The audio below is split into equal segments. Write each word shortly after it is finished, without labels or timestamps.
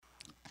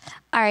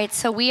All right,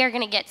 so we are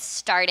going to get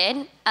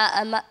started.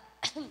 I'm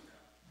going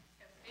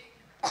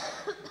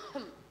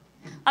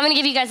to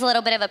give you guys a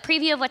little bit of a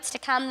preview of what's to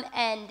come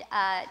and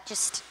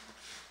just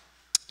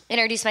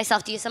introduce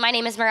myself to you. So my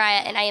name is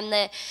Mariah, and I am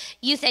the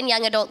Youth and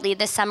Young Adult Lead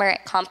this summer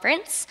at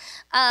Conference.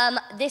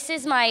 This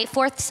is my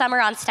 4th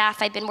summer on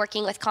staff. I've been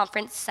working with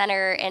Conference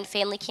Center and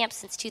Family Camp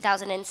since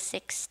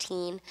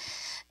 2016.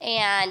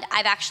 And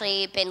I've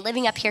actually been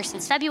living up here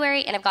since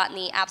February, and I've gotten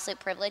the absolute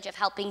privilege of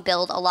helping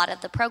build a lot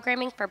of the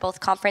programming for both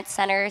Conference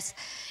Center's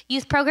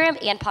youth program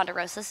and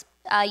Ponderosa's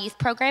youth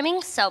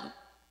programming. So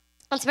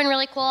it's been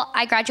really cool.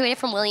 I graduated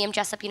from William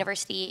Jessup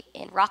University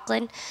in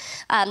Rockland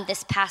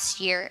this past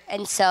year,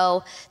 and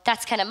so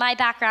that's kind of my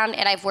background,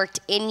 and I've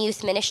worked in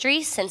youth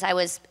ministry since I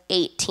was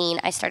 18.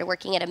 I started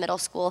working at a middle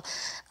school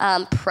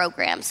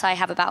program, so I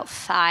have about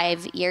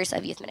 5 years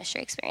of youth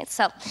ministry experience.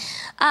 So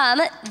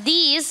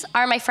these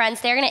are my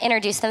friends. They're going to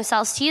introduce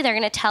themselves to you. They're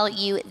going to tell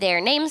you their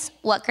names,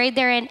 what grade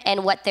they're in,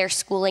 and what their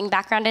schooling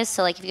background is,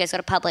 so like if you guys go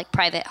to public,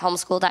 private,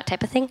 homeschool, that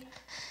type of thing.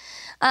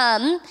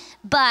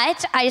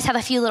 But I just have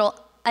a few little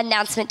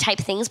announcement type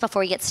things before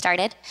we get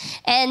started.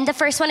 And the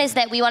first one is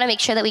that we want to make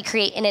sure that we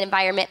create an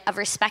environment of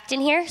respect in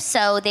here,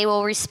 so they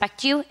will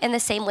respect you in the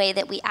same way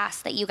that we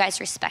ask that you guys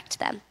respect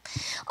them.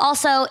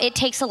 Also, it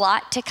takes a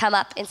lot to come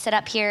up and sit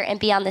up here and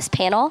be on this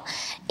panel,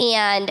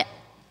 and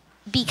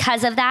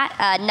because of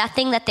that,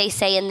 nothing that they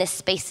say in this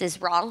space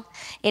is wrong.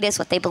 It is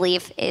what they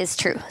believe is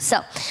true. So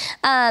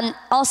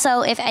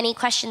also, if any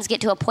questions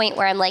get to a point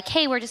where I'm like,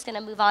 hey, we're just going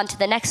to move on to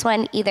the next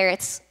one, either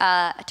it's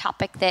a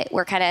topic that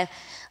we're kind of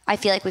I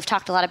feel like we've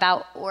talked a lot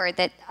about, or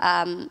that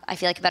I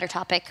feel like a better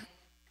topic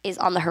is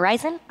on the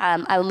horizon,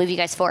 I will move you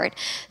guys forward.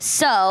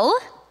 So,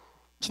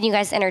 can you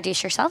guys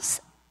introduce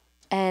yourselves?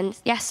 And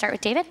yeah, start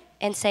with David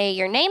and say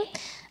your name,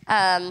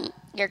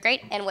 your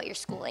grade, and what your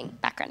schooling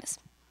background is.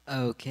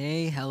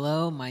 Okay,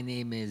 hello, my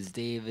name is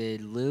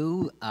David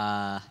Liu.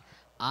 I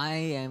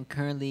am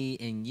currently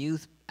in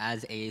youth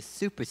as a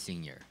super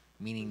senior,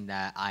 meaning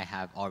that I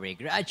have already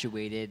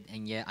graduated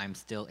and yet I'm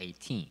still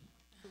 18.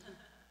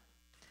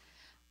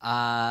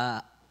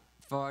 For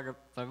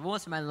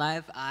most of my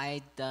life,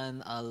 I've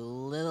done a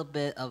little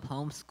bit of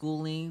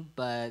homeschooling,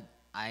 but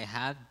I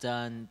have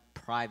done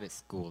private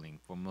schooling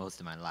for most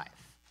of my life.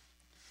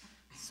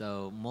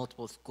 So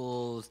multiple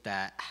schools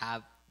that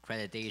have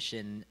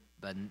accreditation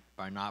but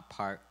are not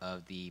part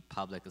of the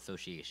public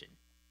association.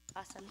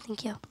 Awesome,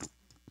 thank you.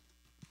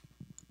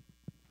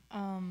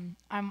 I'm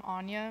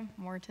Anya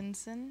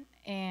Mortensen,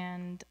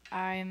 and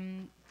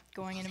I'm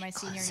going into my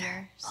senior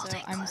year, so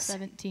I'm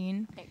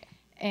 17.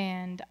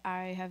 And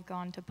I have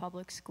gone to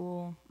public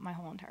school my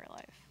whole entire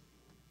life.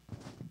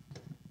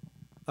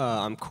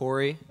 I'm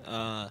Corey.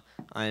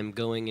 I'm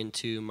going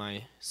into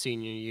my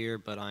senior year,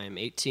 but I am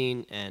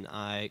 18, and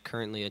I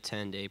currently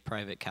attend a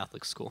private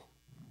Catholic school.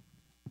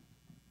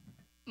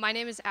 My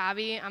name is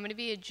Abby. I'm going to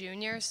be a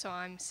junior, so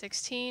I'm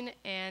 16,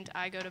 and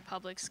I go to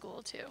public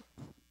school too.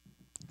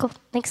 Cool,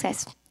 thanks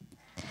guys.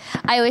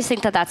 I always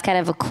think that that's kind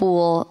of a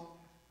cool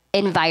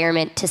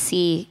environment to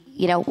see,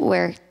 you know,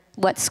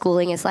 what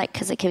schooling is like,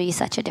 because it can be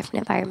such a different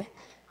environment.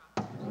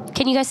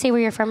 Can you guys say where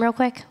you're from real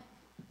quick?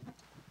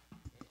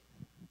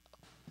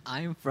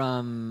 I'm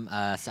from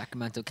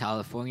Sacramento,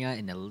 California,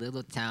 in a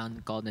little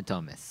town called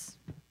Natomas.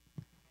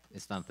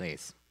 It's a fun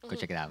place. Go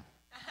check it out.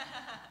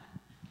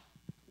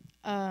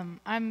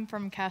 I'm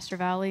from Castro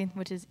Valley,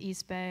 which is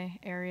East Bay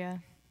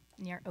area,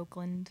 near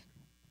Oakland.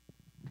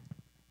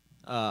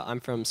 I'm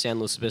from San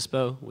Luis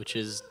Obispo, which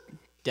is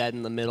dead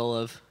in the middle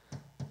of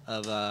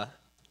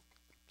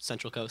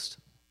Central Coast.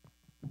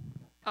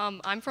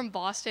 I'm from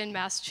Boston,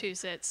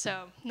 Massachusetts,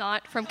 so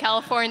not from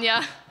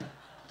California.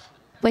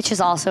 Which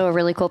is also a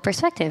really cool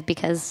perspective,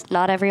 because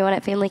not everyone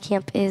at family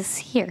camp is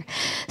here.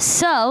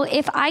 So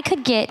if I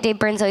could get, Dave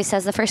Burns always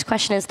says the first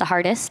question is the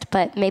hardest,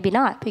 but maybe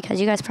not, because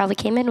you guys probably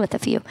came in with a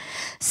few.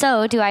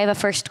 So do I have a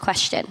first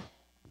question?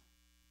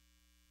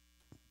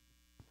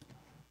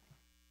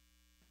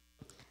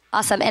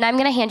 Awesome, and I'm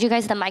gonna hand you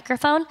guys the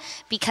microphone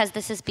because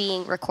this is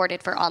being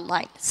recorded for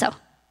online, so.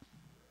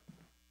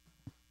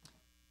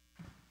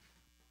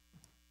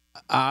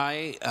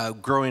 I,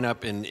 growing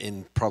up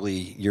in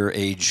probably your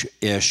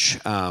age-ish,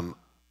 had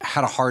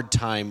a hard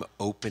time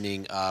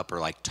opening up or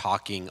like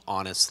talking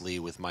honestly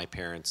with my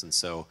parents, and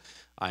so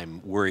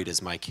I'm worried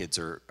as my kids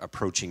are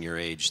approaching your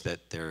age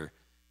that they're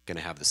going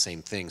to have the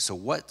same thing. So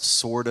what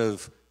sort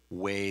of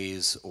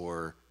ways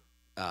or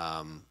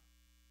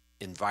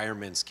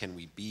environments can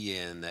we be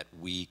in that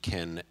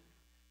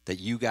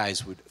you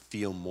guys would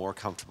feel more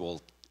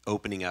comfortable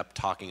opening up,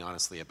 talking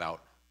honestly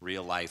about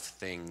real life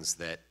things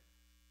that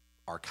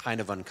are kind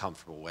of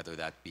uncomfortable, whether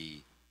that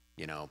be,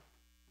 you know,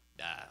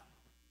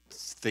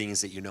 things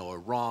that you know are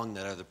wrong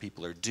that other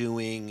people are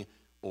doing,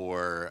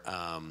 or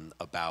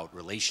about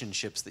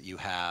relationships that you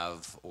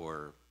have,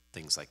 or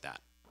things like that?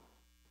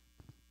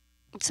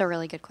 It's a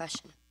really good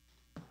question.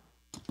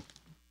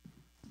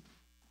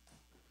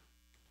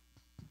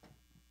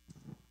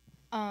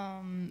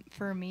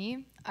 For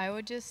me, I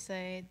would just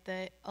say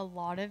that a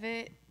lot of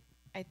it,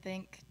 I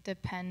think,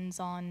 depends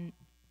on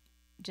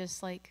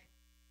just like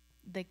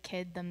the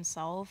kid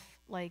themselves,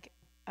 like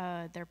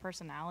their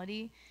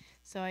personality.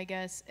 So I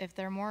guess if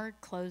they're more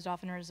closed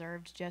off and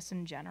reserved just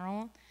in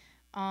general,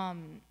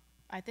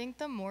 I think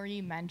the more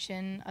you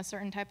mention a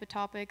certain type of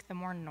topic, the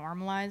more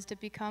normalized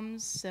it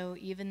becomes. So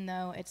even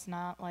though it's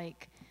not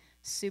like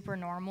super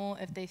normal,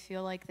 if they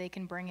feel like they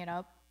can bring it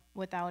up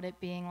without it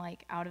being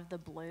like out of the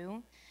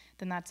blue,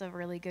 then that's a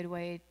really good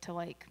way to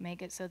like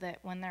make it so that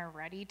when they're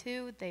ready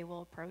to, they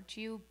will approach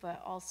you. But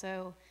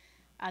also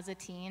as a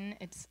teen,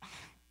 it's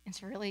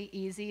really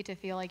easy to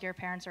feel like your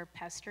parents are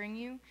pestering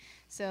you.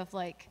 So if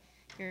like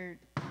you're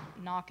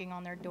knocking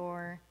on their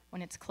door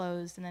when it's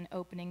closed and then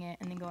opening it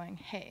and then going,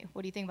 hey,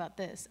 what do you think about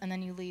this? And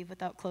then you leave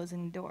without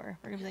closing the door.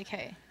 We're gonna be like,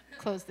 hey,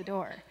 close the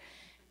door.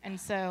 And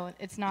so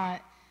it's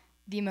not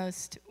the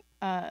most,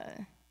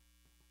 I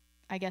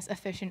guess,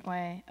 efficient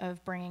way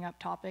of bringing up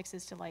topics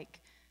is to like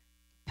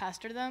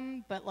pester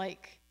them, but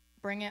like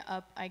bring it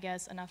up, I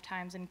guess, enough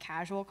times in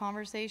casual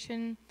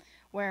conversation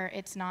where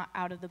it's not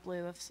out of the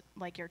blue if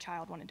like your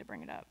child wanted to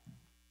bring it up.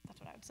 That's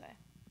what I would say.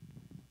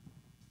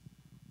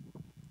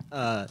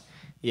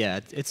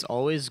 Yeah, it's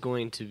always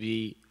going to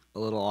be a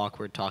little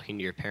awkward talking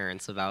to your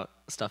parents about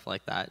stuff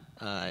like that.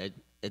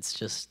 It's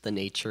just the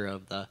nature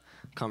of the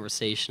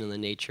conversation and the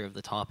nature of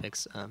the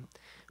topics.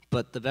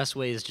 But the best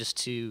way is just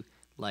to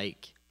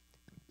like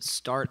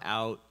start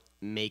out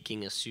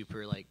making a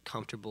super like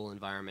comfortable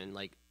environment,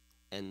 like,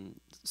 and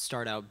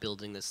start out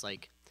building this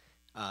like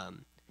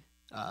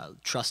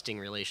trusting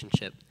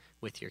relationship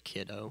with your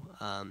kiddo.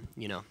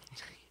 You know,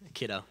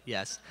 kiddo,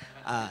 yes.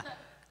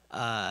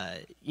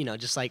 You know,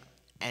 just like,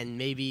 and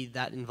maybe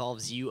that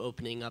involves you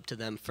opening up to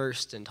them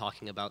first and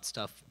talking about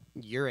stuff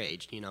your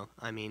age, you know.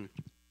 I mean,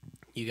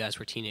 you guys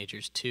were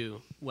teenagers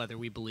too, whether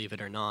we believe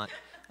it or not.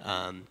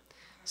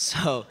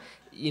 So,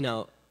 you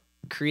know,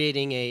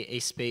 creating a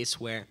space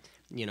where,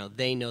 you know,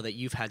 they know that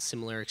you've had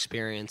similar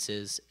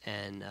experiences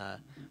and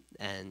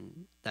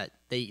that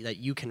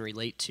you can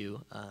relate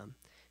to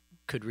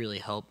could really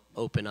help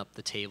open up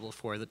the table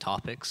for the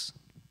topics.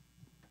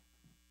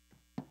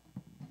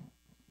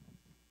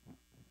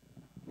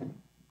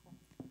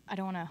 I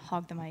don't want to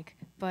hog the mic,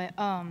 but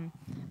I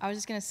was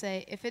just gonna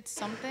say, if it's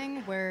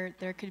something where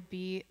there could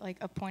be like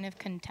a point of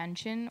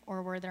contention,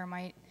 or where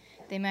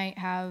they might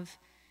have,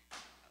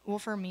 well,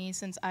 for me,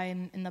 since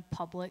I'm in the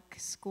public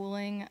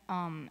schooling,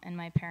 and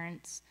my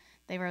parents,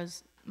 they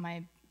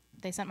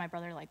sent my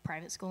brother like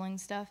private schooling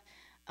stuff.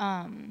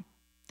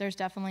 There's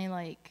definitely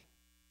like,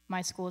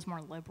 my school is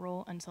more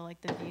liberal, and so like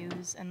the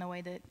views and the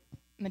way that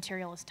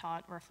material is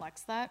taught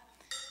reflects that,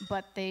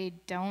 but they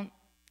don't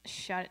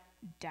shut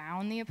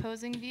down the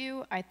opposing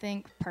view. I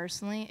think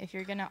personally, if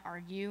you're gonna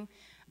argue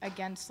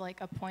against like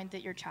a point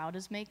that your child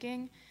is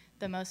making,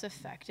 the most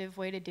effective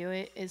way to do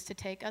it is to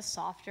take a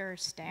softer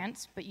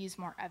stance but use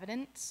more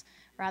evidence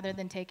rather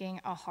than taking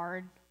a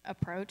hard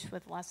approach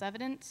with less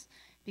evidence,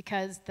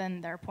 because then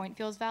their point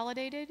feels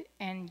validated,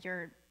 and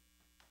you're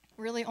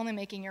really only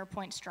making your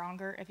point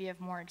stronger if you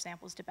have more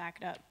examples to back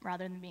it up,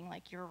 rather than being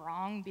like, you're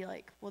wrong, be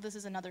like, well, this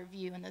is another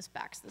view and this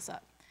backs this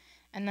up.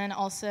 And then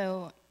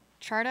also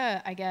try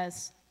to, I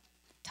guess,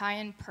 tie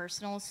in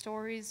personal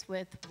stories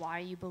with why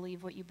you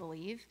believe what you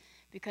believe.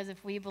 Because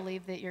if we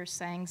believe that you're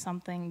saying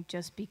something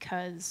just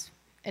because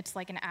it's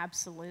like an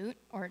absolute,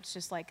 or it's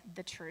just like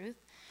the truth,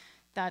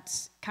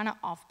 that's kind of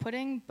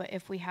off-putting. But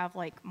if we have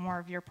like more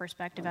of your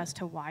perspective as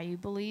to why you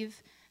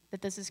believe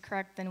that this is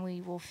correct, then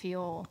we will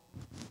feel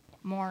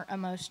more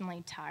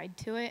emotionally tied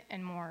to it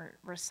and more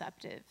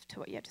receptive to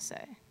what you have to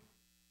say.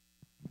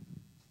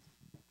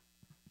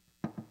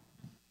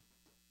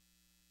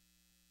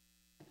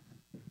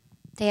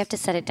 They have to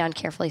set it down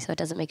carefully so it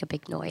doesn't make a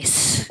big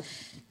noise.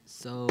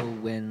 So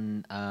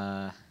when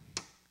a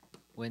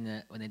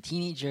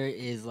teenager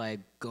is like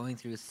going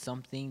through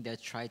something, they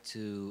try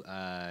to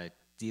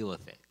deal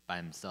with it by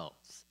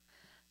themselves.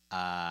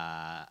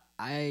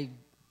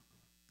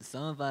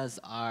 Some of us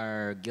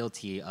are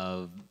guilty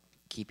of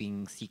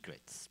keeping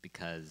secrets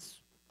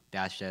because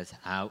that's just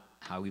how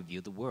we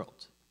view the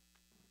world.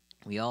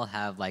 We all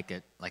have like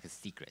a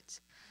secret.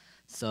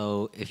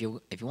 So if you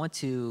want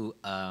to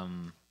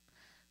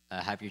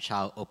have your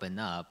child open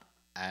up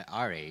at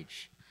our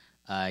age,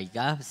 you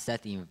gotta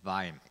set the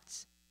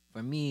environment.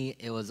 For me,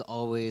 it was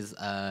always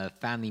a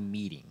family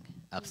meeting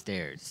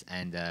upstairs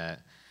and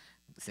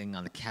sitting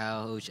on the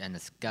couch and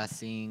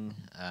discussing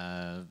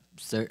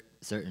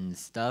certain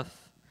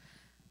stuff.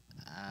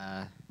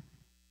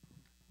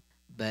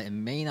 But it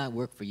may not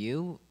work for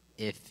you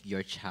if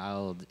your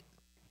child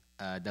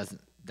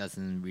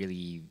doesn't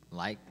really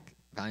like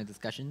family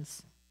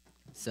discussions.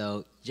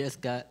 So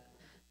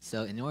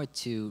in order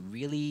to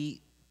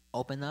really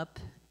open up,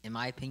 in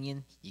my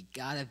opinion, you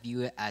gotta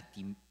view it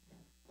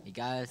you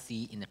gotta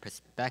see in the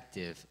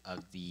perspective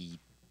of the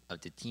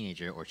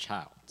teenager or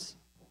child.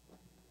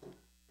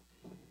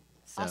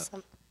 So,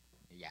 Awesome.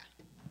 Yeah.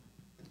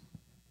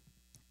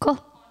 Cool.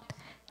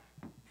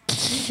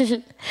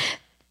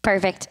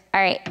 Perfect.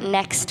 All right,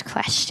 next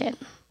question.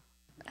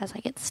 As I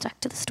get stuck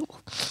to the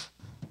stool.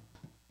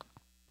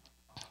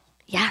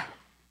 Yeah.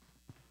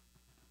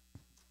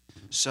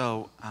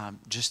 So,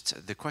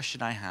 just the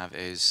question I have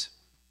is,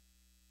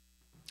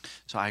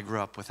 so I grew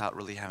up without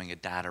really having a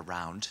dad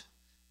around,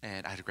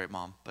 and I had a great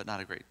mom, but not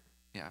a great,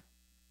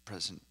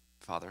 present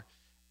father.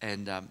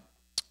 And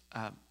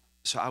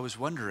so I was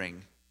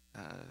wondering,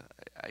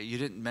 you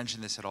didn't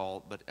mention this at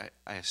all, but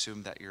I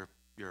assume that your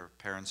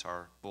parents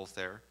are both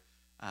there.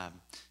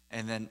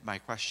 And then my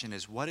question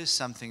is, what is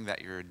something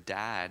that your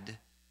dad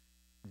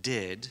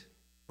did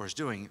or is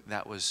doing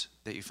that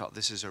you felt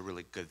this is a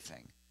really good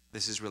thing?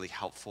 This is really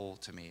helpful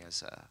to me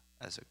as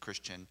a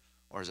Christian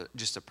or as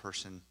just a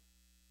person.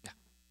 Yeah.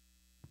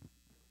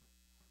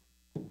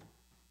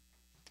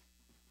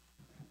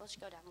 Let's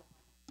go down.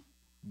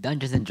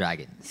 Dungeons and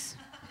Dragons.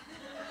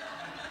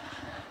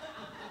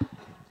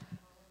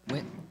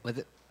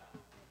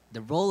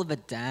 The role of a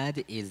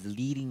dad is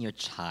leading your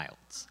child.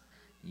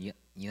 You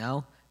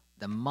know,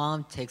 the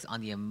mom takes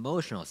on the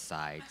emotional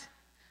side,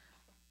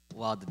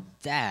 while the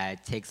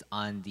dad takes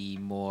on the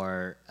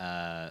more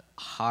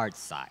hard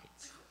side.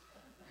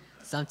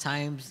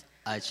 Sometimes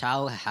a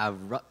child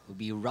will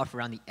be rough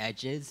around the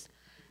edges,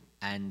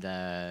 and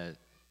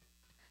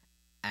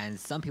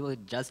some people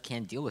just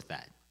can't deal with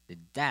that. The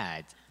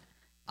dad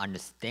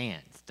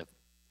understands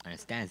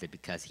it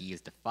because he is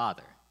the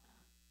father.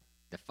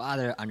 The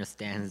father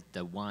understands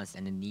the wants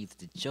and the needs of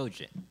the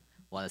children,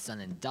 while the son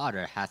and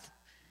daughter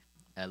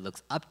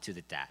looks up to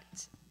the dad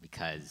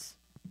because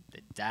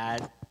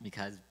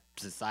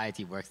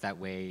society works that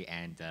way,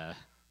 and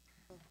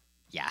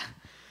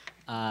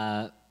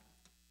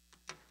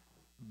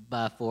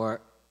but for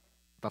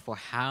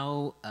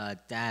how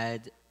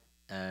dad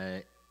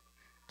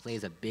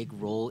plays a big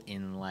role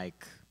in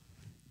like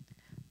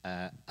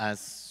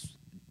us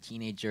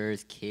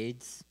teenagers,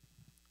 kids.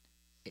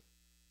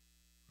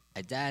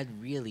 A dad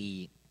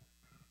really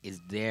is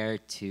there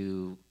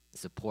to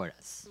support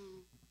us,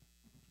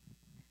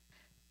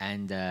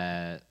 and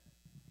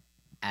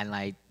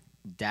like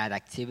dad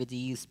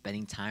activities,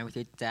 spending time with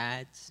your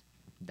dad,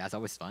 that's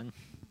always fun.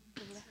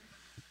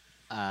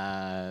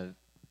 For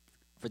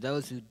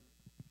those who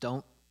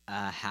don't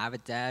have a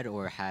dad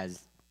or had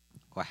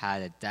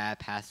a dad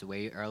pass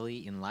away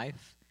early in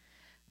life,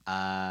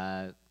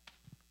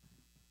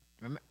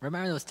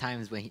 remember those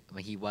times when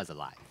he was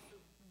alive.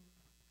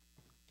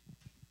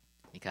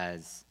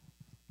 Because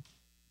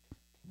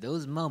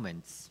those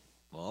moments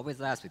will always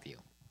last with you.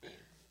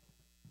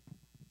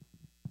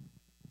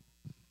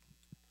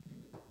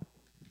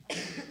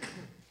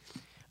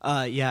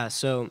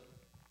 So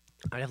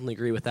I definitely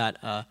agree with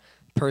that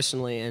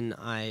personally, and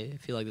I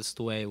feel like this is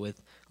the way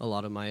with a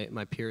lot of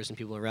my peers and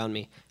people around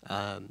me.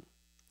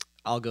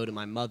 I'll go to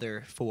my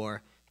mother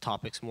for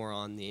topics more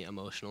on the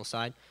emotional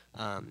side.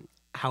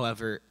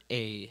 However,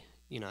 if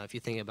you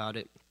think about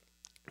it,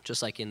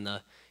 just like in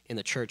the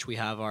church, we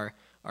have our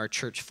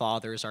church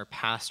fathers, our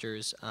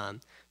pastors,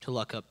 to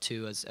look up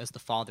to as the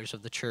fathers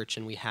of the church,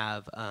 and we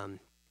have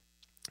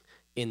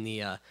in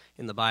the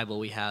Bible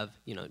we have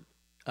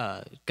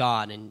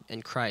God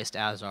and Christ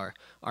as our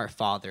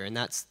Father, and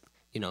that's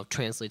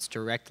translates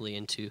directly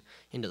into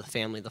the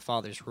family. The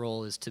father's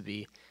role is to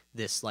be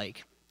this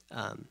like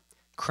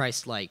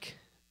Christ-like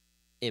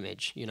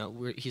image.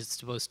 He's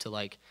supposed to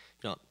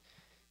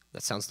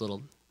that sounds a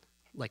little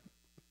like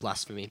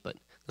blasphemy, but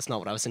that's not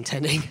what I was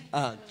intending.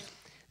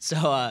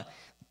 So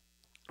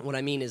what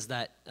I mean is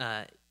that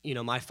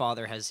my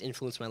father has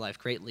influenced my life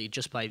greatly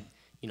just by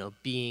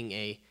being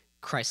a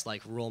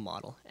Christ-like role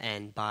model,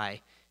 and by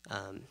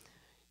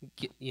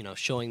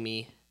showing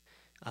me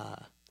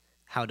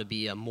how to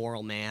be a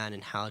moral man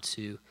and how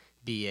to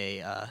be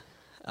a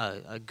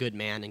good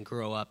man and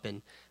grow up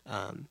and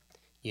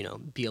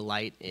be a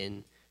light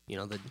in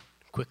the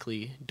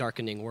quickly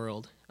darkening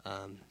world,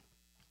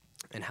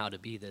 and how to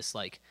be this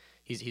like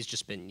he's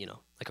just been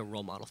like a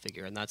role model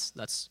figure, and that's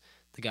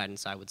the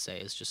guidance I would say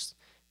is just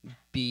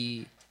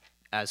be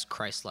as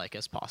Christ-like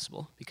as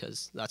possible,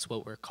 because that's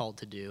what we're called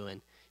to do,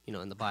 and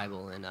in the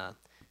Bible, and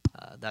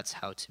that's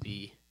how to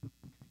be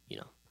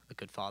a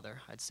good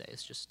father, I'd say,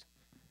 is just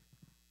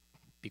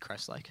be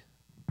Christ-like.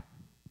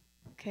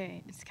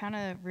 Okay, it's kind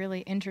of really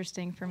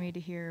interesting for me to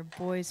hear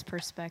boys'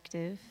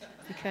 perspective,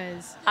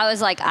 because I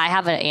was like, I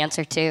have an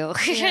answer too.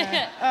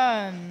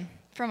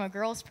 from a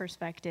girl's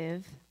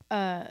perspective,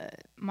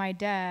 my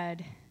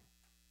dad,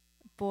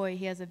 boy,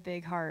 he has a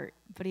big heart,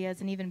 but he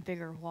has an even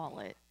bigger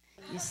wallet,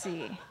 you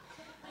see.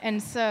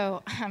 And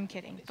so, I'm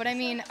kidding. But I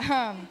mean,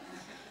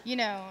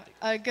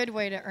 a good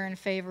way to earn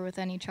favor with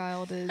any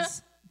child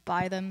is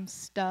buy them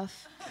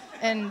stuff.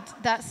 And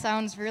that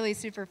sounds really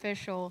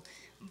superficial,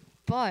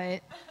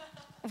 but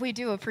we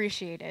do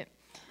appreciate it.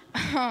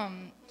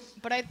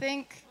 But I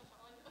think,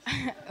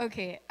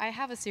 okay, I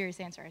have a serious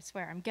answer, I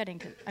swear. I'm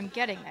getting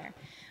there.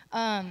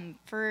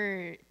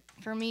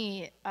 For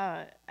me,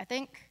 I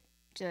think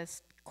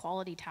just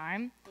quality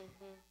time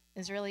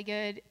is really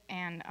good,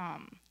 and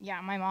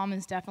my mom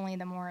is definitely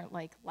the more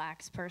like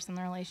lax person in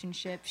the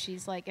relationship.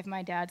 She's like, if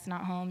my dad's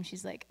not home,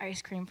 she's like,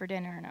 ice cream for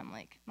dinner, and I'm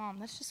like, Mom,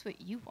 that's just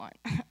what you want.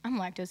 I'm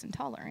lactose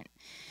intolerant.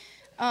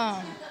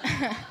 But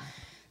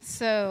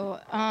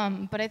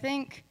I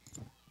think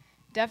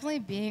definitely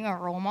being a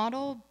role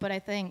model, but I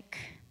think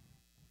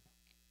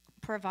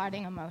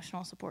providing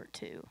emotional support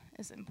too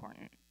is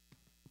important.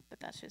 But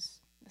that's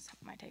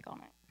my take on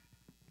it.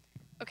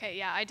 Okay,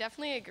 yeah, I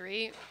definitely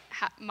agree.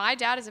 My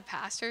dad is a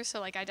pastor, so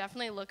like I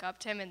definitely look up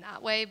to him in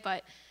that way,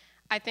 but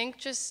I think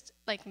just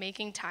like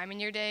making time in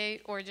your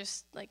day or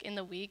just like in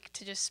the week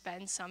to just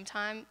spend some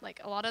time, like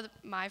a lot of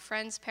my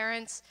friends'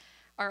 parents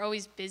are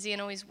always busy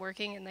and always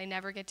working and they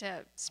never get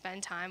to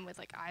spend time with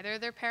like either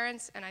of their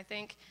parents, and I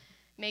think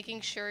making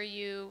sure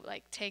you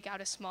like take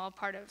out a small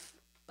part of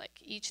like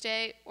each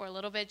day or a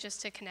little bit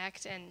just to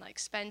connect and like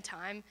spend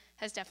time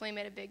has definitely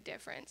made a big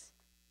difference.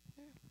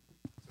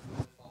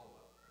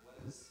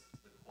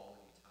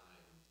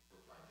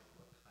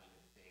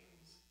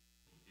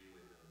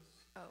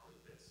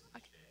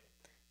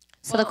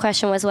 So the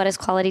question was, what does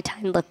quality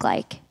time look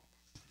like?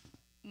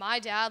 My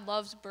dad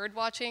loves bird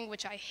watching,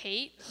 which I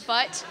hate,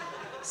 but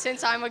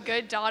since I'm a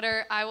good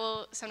daughter, I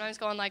will sometimes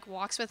go on like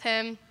walks with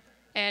him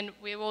and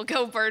we will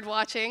go bird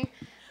watching,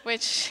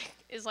 which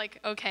is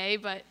like okay,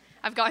 but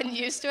I've gotten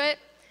used to it.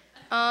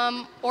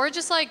 Or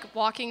just like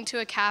walking to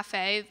a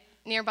cafe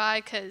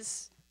nearby,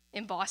 because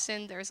in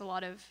Boston there's a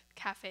lot of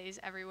cafes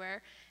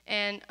everywhere.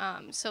 And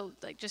so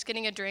like just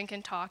getting a drink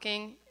and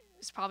talking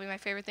is probably my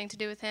favorite thing to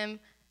do with him.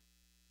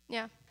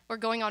 Yeah, or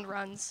going on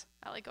runs.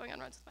 I like going on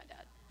runs with my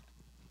dad.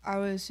 I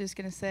was just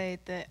going to say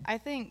that I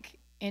think,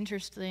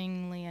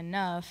 interestingly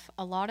enough,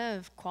 a lot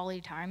of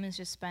quality time is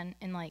just spent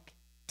in like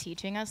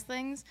teaching us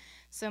things.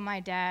 So my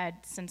dad,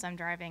 since I'm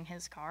driving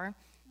his car,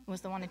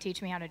 was the one to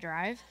teach me how to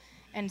drive.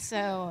 And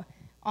so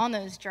on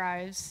those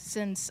drives,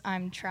 since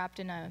I'm trapped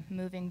in a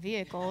moving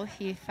vehicle,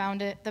 he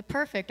found it the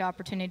perfect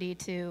opportunity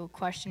to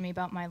question me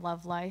about my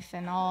love life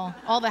and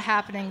all the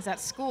happenings at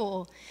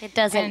school. It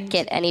doesn't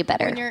get any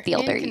better when you're the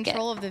older in you get.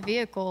 control of the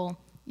vehicle,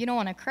 you don't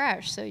want to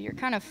crash, so you're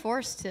kind of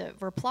forced to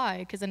reply,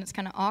 because then it's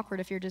kind of awkward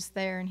if you're just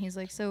there and he's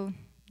like, so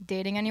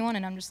dating anyone?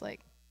 And I'm just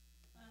like,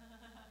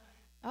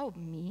 oh,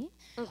 me?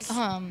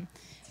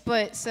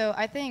 But so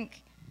I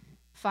think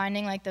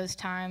finding like those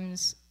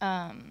times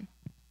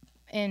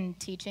in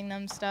teaching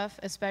them stuff,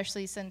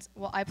 especially since,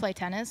 well, I play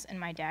tennis and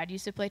my dad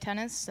used to play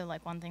tennis, so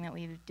like one thing that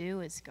we would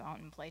do is go out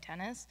and play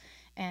tennis,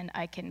 and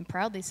I can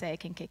proudly say I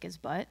can kick his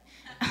butt.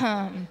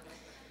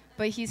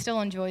 But he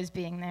still enjoys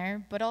being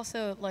there. But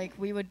also, like,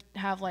 we would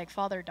have like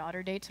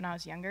father-daughter dates when I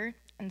was younger,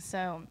 and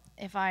so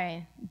if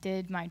I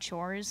did my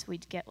chores,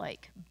 we'd get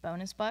like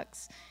bonus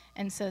bucks,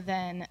 and so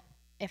then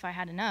if I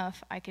had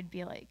enough, I could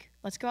be like,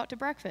 let's go out to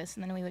breakfast,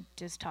 and then we would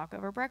just talk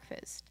over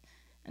breakfast.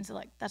 And so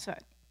like that's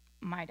what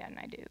my dad and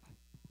I do.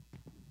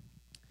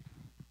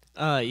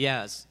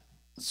 Yes.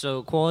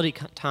 So quality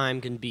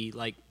time can be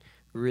like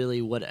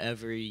really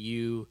whatever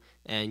you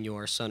and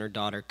your son or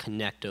daughter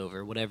connect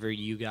over, whatever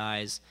you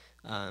guys,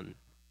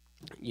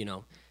 you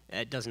know,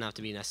 it doesn't have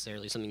to be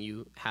necessarily something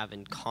you have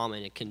in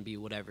common. It can be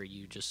whatever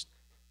you just,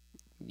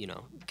 you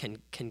know,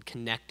 can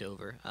connect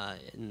over,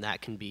 and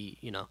that can be,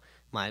 you know,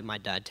 my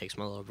dad takes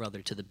my little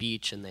brother to the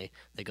beach and they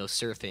go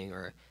surfing,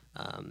 or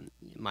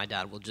my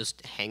dad will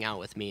just hang out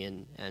with me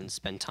and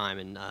spend time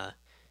in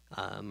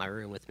my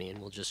room with me, and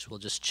we'll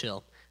just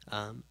chill.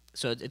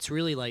 So it's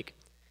really like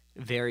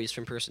varies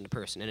from person to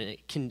person, and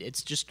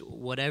it's just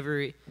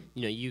whatever, you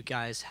know, you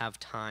guys have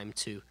time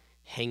to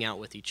hang out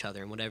with each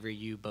other, and whatever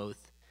you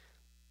both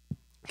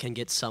can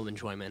get some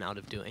enjoyment out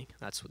of doing.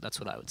 That's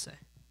what I would say.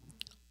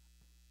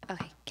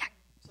 Okay, yeah.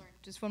 Sorry,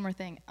 just one more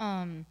thing.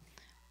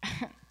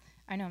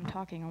 I know I'm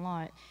talking a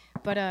lot,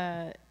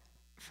 but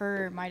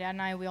for my dad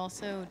and I, we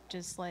also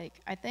just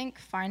like, I think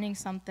finding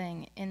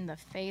something in the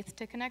faith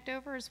to connect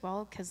over as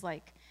well, because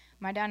like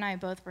my dad and I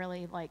both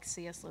really like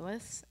C.S.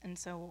 Lewis, and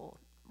so we'll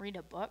read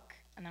a book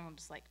and then we'll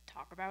just like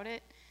talk about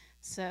it.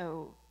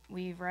 So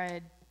we've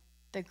read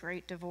The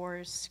Great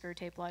Divorce,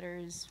 Screwtape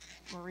Letters.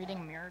 We're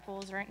reading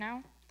Miracles right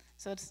now.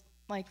 So it's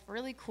like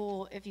really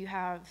cool if you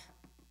have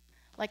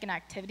like an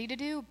activity to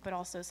do, but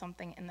also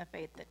something in the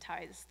faith that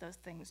ties those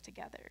things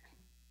together.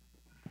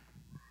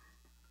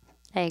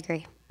 I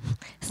agree.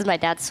 This is my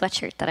dad's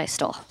sweatshirt that I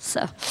stole,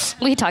 so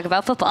we talk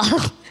about football.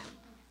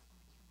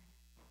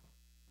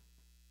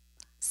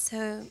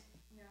 So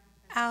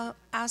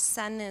our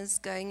son is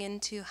going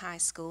into high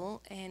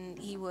school, and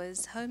he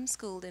was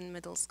homeschooled in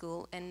middle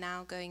school and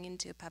now going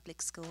into a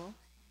public school.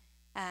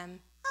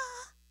 And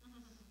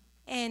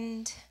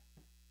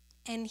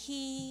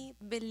he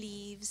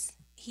believes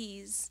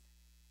he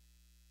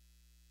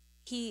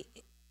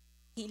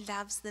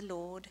loves the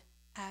Lord,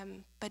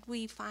 but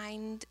we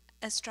find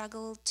a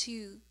struggle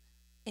to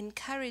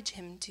encourage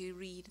him to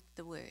read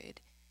the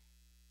Word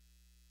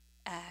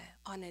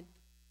on a,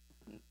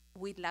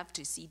 we'd love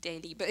to see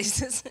daily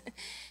basis.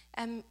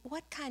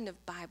 What kind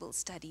of Bible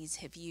studies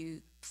have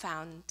you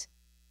found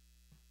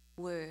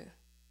were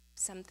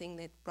something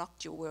that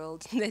rocked your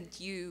world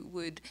that you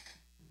would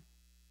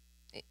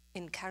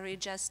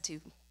encourage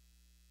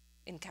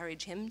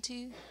him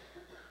to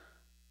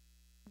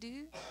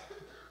do?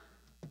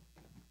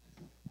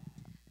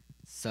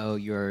 So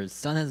your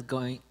son has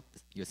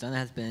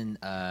been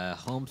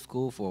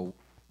homeschooled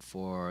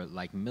for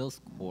like middle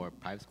school or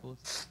private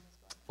schools?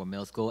 for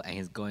middle school, and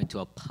he's going to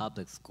a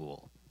public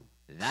school.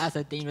 That's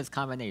a dangerous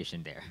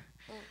combination there.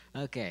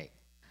 Okay.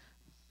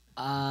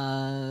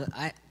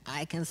 I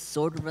can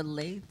sort of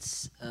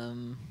relate.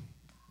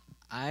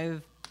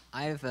 I've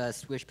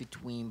switched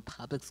between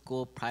public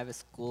school, private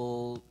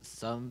school.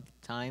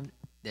 Sometimes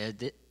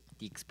the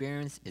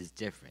experience is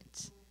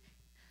different.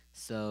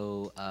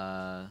 So,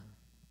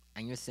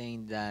 and you're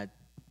saying that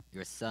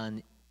your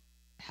son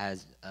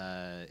is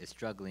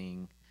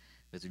struggling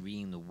with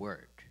reading the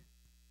word.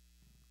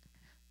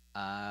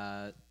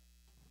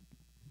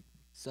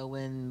 So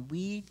when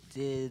we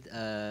did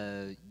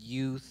a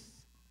youth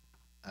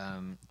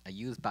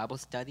Bible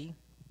study,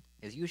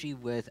 it's usually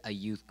with a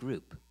youth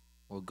group.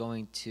 We're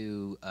going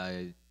to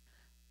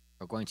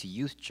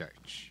youth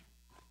church.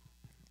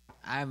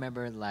 I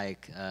remember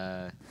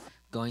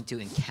going to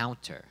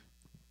Encounter,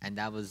 and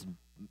that was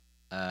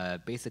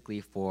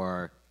basically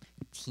for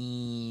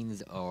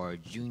teens or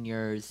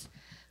juniors,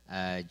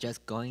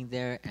 just going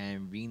there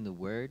and reading the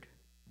word.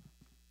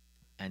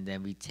 And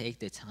then we take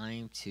the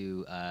time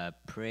to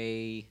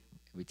pray.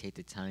 We take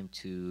the time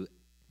to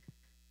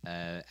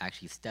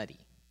actually study.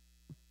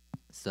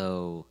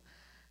 So,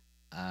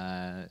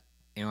 in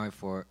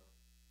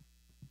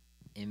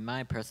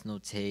my personal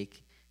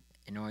take,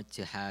 in order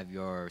to have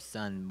your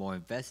son more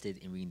invested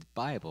in reading the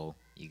Bible,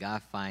 you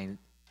gotta find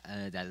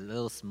that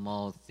little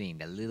small thing,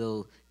 that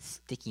little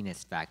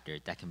stickiness factor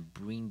that can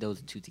bring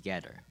those two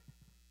together.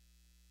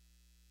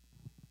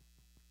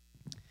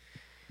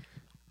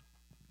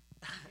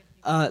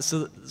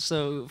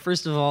 So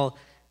first of all,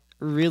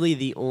 really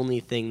the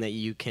only thing that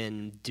you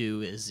can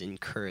do is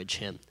encourage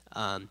him.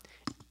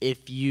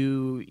 If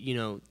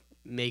you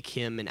make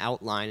him an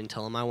outline and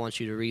tell him, I want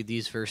you to read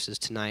these verses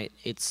tonight,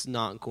 it's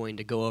not going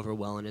to go over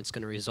well, and it's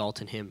going to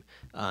result in him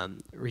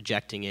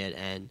rejecting it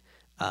and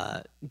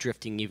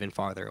drifting even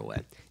farther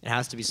away. It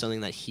has to be something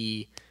that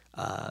he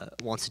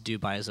wants to do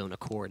by his own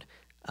accord.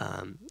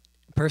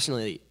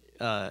 Personally,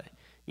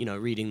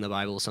 reading the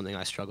Bible is something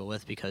I struggle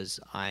with because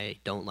I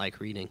don't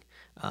like reading.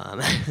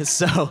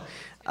 So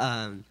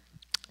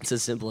it's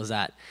as simple as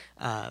that.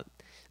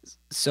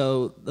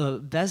 So the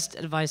best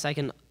advice I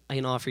can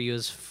offer you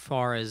as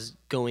far as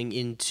going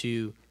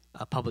into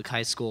a public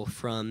high school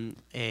from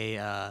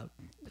a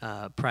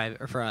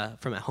private or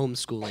from a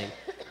homeschooling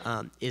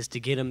is to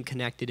get him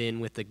connected in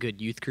with a good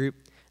youth group,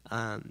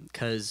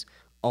 because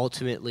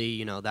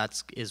ultimately,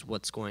 that's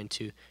what's going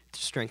to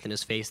strengthen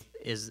his faith.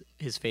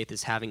 His faith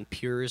is having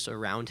peers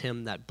around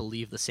him that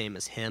believe the same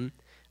as him,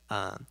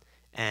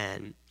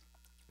 and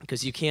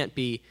because you can't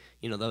be,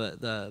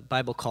 the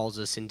Bible calls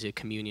us into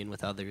communion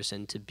with others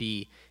and to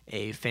be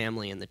a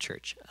family in the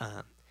church.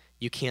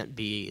 You can't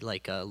be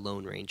like a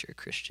Lone Ranger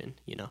Christian.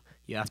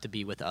 You have to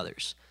be with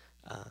others,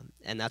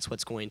 and that's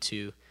what's going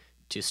to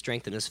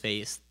strengthen his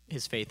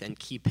faith and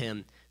keep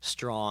him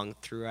strong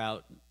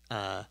throughout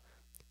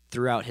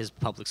his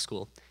public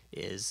school.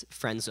 Is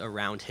friends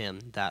around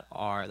him that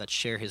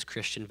share his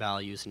Christian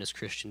values and his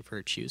Christian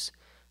virtues,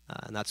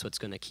 and that's what's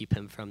going to keep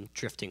him from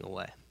drifting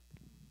away.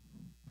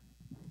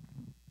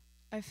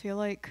 I feel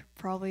like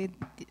probably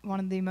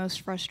one of the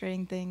most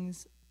frustrating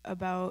things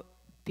about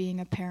being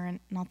a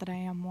parent, not that I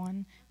am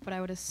one, but I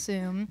would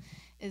assume,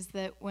 is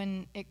that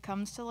when it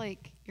comes to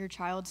your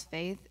child's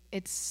faith,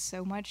 it's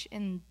so much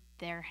in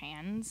their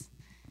hands,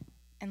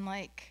 and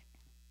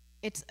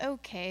it's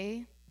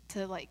okay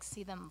to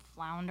see them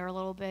flounder a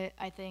little bit.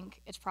 I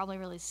think it's probably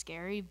really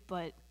scary,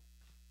 but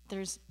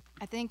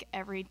I think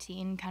every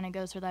teen kind of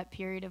goes through that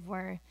period of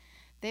where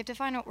they have to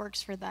find what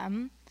works for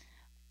them.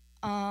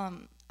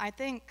 I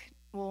think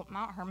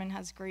Mount Hermon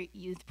has great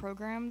youth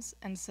programs,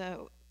 and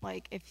so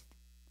if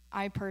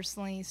I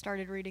personally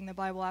started reading the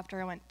Bible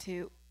after I went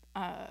to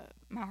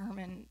Mount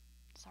Hermon,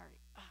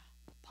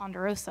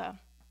 Ponderosa,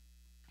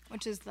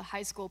 which is the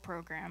high school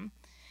program,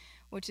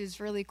 which is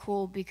really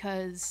cool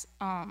because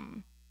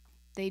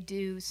they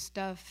do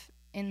stuff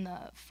in the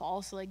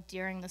fall, so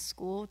during the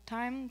school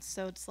time.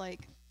 So it's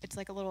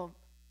a little,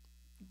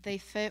 they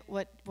fit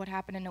what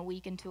happened in a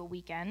week into a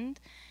weekend,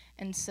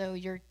 and so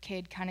your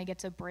kid kind of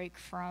gets a break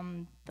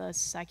from the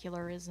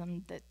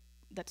secularism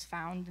that's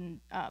found in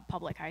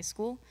public high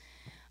school.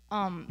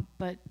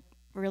 But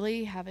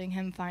really having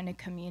him find a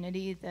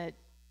community that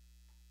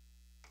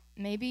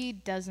maybe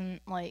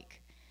doesn't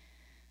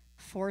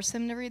force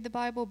him to read the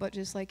Bible, but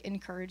just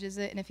encourages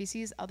it. And if he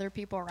sees other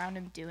people around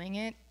him doing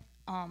it,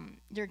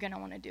 you're gonna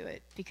want to do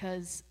it,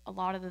 because a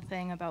lot of the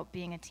thing about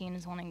being a teen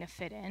is wanting to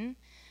fit in.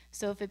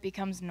 So if it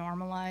becomes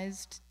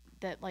normalized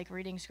that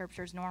reading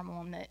scripture is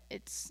normal and that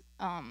it's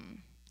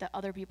that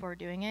other people are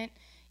doing it,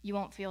 you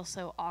won't feel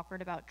so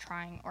awkward about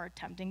trying or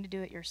attempting to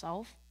do it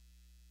yourself.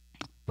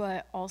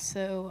 But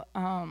also,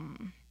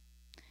 I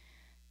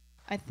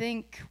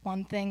think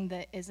one thing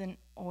that isn't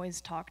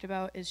always talked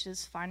about is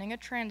just finding a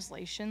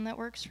translation that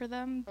works for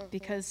them,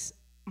 because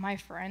my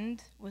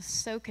friend was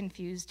so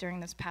confused during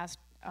this past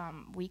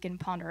week in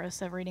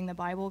Ponderosa reading the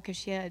Bible, because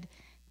she had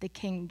the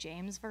King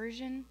James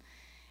Version,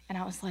 and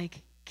I was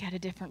like, get a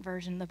different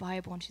version of the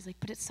Bible, and she's like,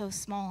 but it's so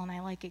small and I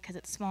like it because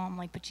it's small. I'm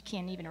like, but you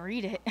can't even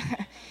read it.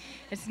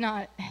 it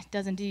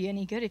doesn't do you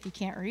any good if you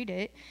can't read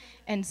it.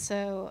 And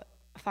so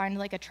find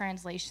like a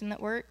translation that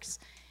works.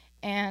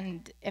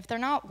 And if they're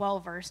not well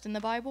versed in the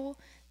Bible,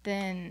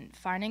 then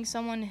finding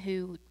someone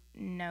who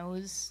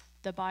knows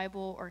the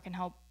Bible or can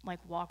help like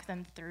walk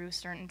them through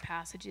certain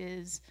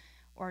passages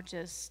or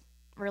just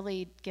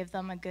really give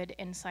them a good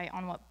insight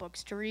on what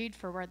books to read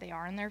for where they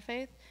are in their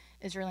faith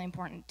is really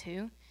important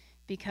too,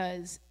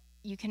 because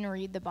you can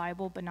read the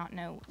Bible but not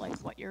know like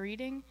what you're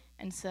reading.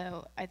 And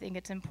so I think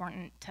it's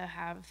important to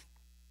have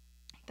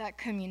that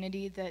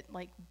community that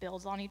like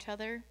builds on each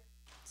other.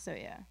 So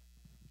yeah.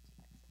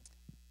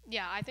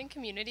 Yeah, I think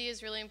community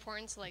is really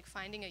important, so like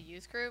finding a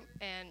youth group.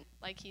 And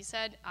like he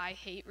said, I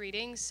hate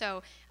reading,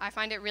 so I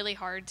find it really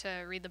hard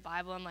to read the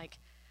Bible, and like,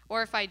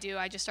 or if I do,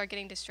 I just start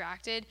getting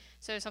distracted.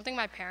 So something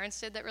my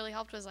parents did that really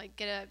helped was like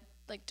get a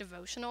like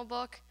devotional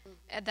book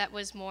that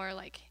was more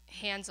like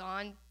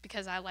hands-on,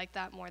 because I like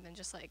that more than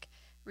just like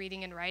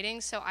reading and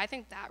writing. So I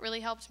think that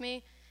really helped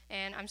me,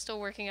 and I'm still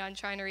working on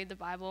trying to read the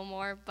Bible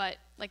more, but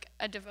like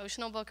a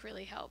devotional book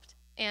really helped.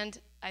 And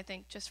I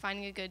think just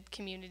finding a good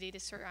community to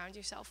surround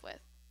yourself with.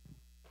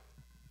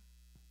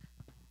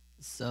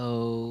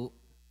 So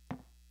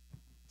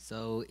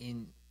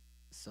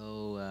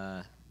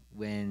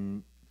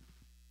when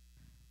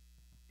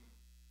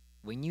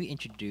you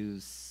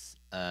introduce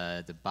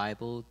the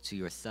Bible to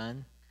your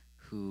son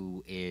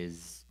who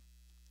is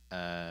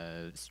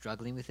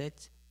struggling with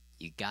it,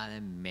 you gotta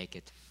make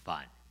it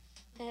fun.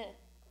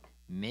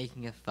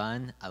 Making it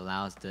fun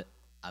allows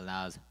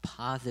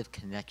positive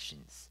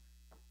connections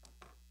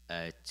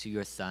to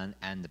your son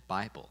and the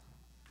Bible.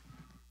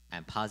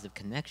 And positive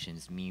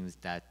connections means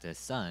that the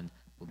son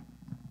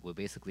will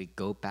basically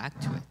go back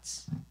to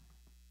it.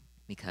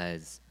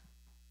 Because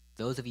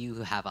those of you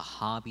who have a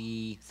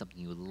hobby, something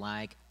you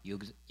like, you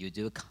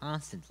do it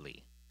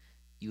constantly.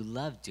 You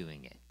love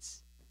doing it.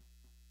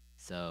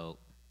 So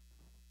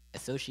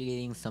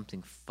associating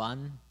something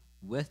fun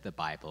with the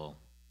Bible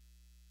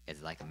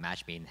is like a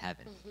match made in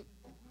heaven.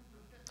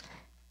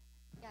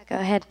 Yeah, go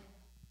ahead.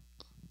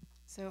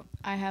 So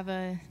I have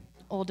a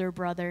older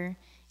brother,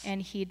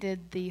 and he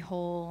did the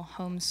whole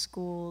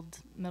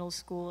homeschooled middle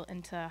school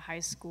into high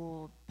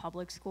school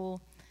public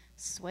school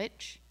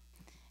switch.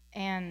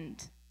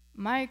 And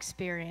my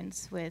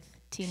experience with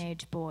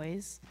teenage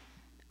boys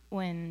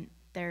when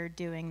they're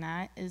doing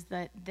that is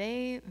that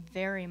they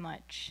very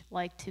much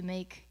like to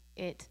make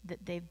it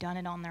that they've done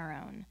it on their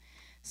own.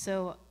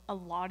 So a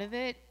lot of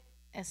it,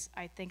 as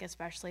I think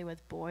especially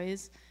with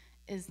boys,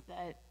 is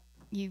that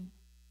you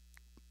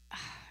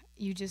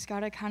just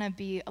gotta kind of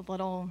be a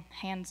little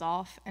hands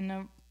off in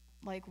a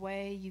like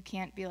way. You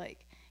can't be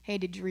like, hey,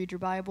 did you read your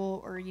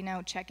Bible? Or,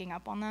 checking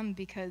up on them,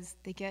 because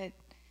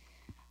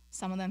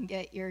some of them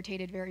get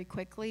irritated very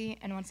quickly.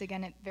 And once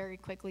again, it very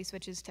quickly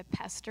switches to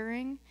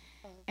pestering.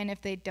 And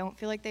if they don't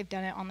feel like they've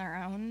done it on their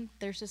own,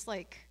 there's just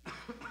like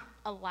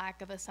a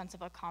lack of a sense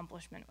of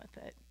accomplishment with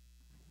it.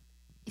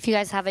 If you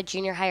guys have a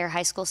junior high or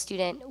high school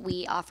student,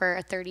 we offer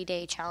a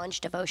 30-day challenge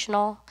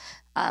devotional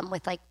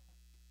with like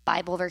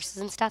Bible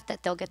verses and stuff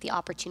that they'll get the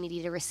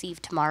opportunity to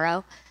receive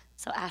tomorrow.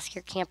 So ask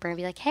your camper and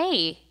be like,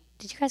 hey,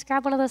 did you guys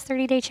grab one of those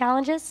 30-day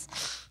challenges?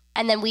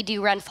 And then we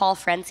do run fall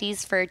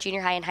frenzies for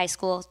junior high and high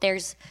school.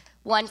 There's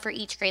one for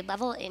each grade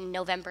level in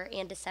November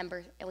and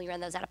December, and we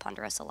run those out of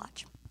Ponderosa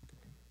Lodge.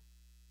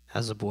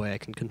 As a boy, I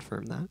can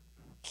confirm that.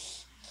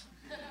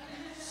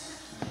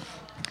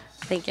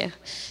 Thank you.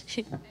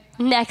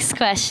 Next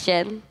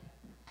question.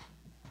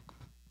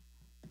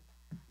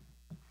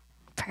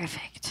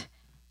 Perfect.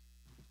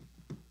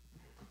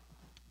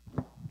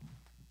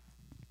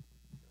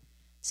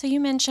 So you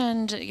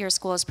mentioned your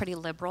school is pretty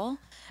liberal.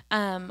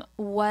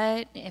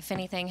 What, if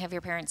anything, have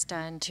your parents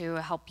done to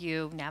help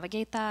you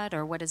navigate that,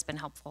 or what has been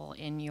helpful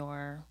in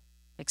your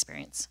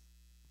experience?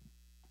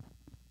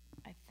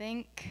 I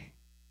think,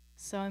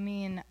 so I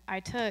mean,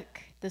 I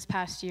took this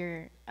past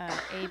year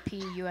AP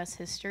US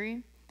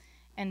History,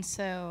 and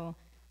so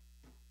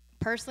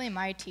personally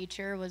my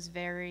teacher was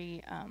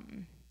very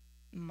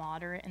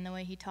moderate in the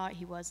way he taught.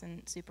 He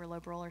wasn't super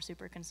liberal or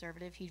super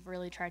conservative. He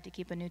really tried to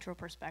keep a neutral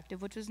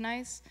perspective, which was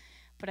nice,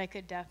 but I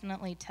could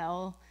definitely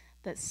tell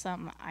that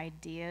some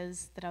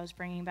ideas that I was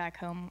bringing back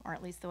home, or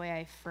at least the way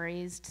I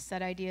phrased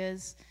said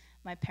ideas,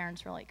 my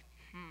parents were like,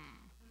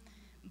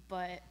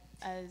 But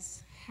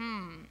as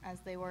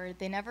they were,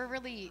 they never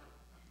really,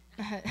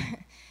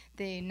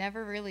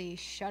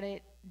 shut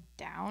it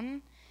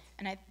down.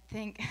 And I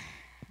think,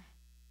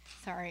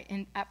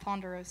 sorry, at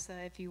Ponderosa,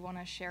 if you want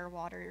to share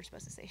water, you're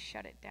supposed to say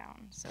shut it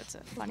down. So it's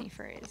a funny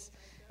phrase.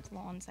 It's a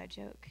little inside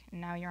joke.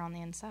 And now you're on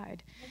the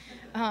inside.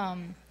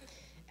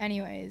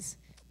 Anyways,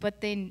 but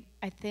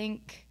I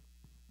think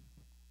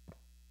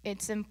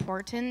it's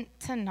important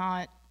to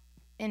not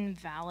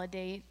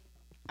invalidate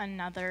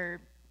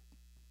another,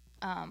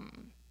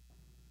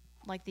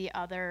 like the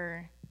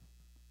other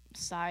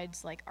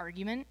side's like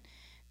argument,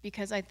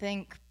 because I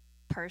think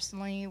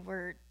personally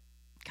we're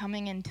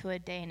coming into a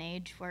day and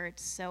age where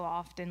it's so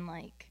often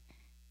like,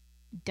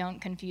 don't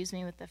confuse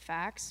me with the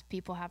facts.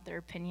 People have their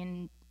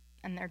opinion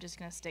and they're just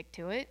gonna stick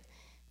to it.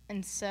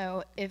 And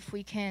so if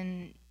we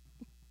can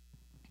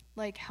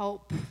like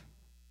help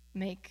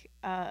make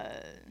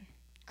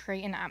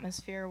create an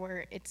atmosphere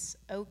where it's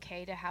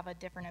okay to have a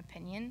different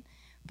opinion,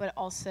 but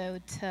also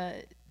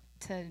to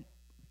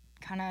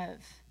kind of,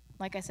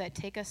 like I said,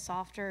 take a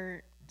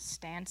softer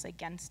stance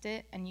against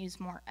it and use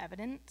more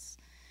evidence,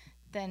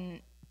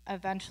 then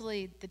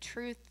eventually the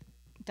truth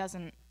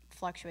doesn't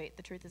fluctuate.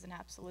 The truth is an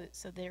absolute.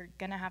 So they're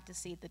gonna have to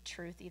see the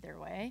truth either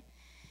way.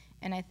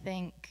 And I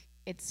think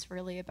it's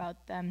really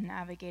about them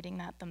navigating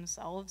that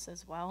themselves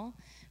as well.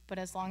 But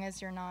as long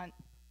as you're not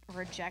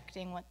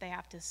rejecting what they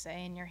have to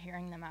say and you're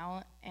hearing them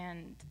out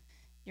and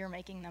you're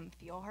making them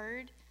feel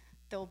heard,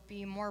 they'll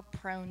be more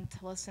prone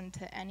to listen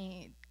to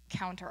any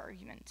counter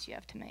arguments you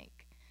have to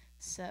make.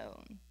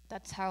 So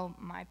that's how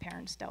my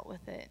parents dealt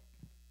with it.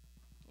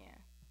 Yeah.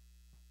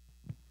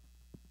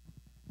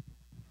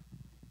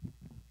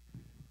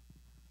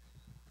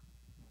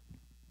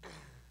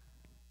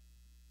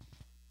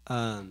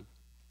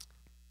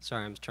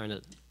 Sorry, I'm trying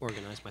to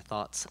organize my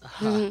thoughts.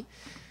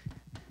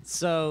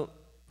 So,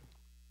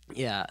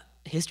 yeah,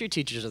 history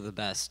teachers are the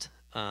best.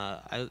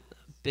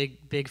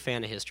 Big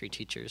fan of history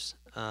teachers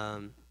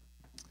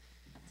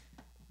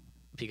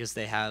because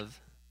they have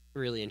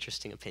really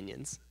interesting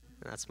opinions.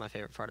 And that's my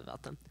favorite part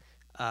about them.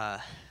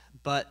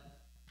 But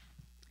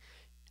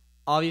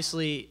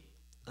obviously,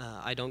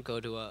 I don't go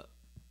to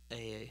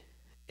a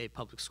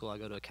public school. I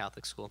go to a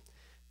Catholic school,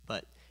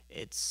 but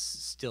it's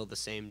still the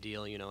same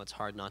deal. You know, it's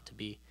hard not to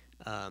be,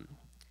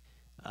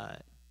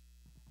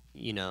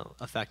 you know,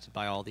 affected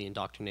by all the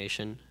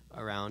indoctrination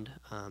around,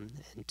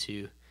 and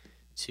to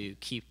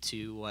keep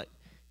to what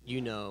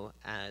you know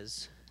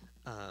as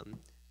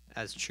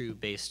true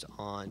based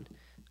on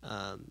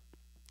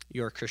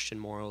your Christian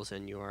morals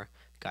and your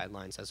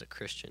guidelines as a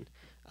Christian.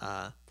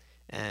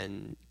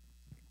 And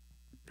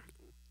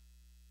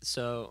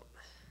so,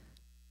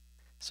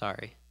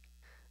 sorry.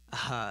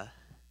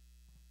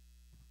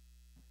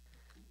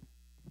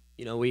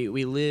 You know,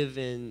 we live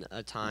in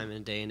a time and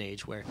a day and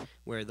age where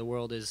the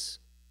world is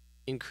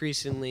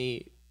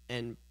increasingly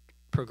and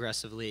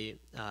progressively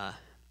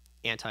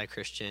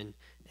anti-Christian,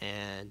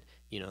 and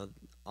you know,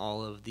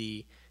 all of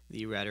the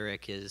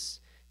rhetoric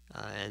is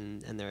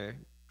and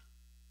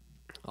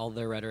all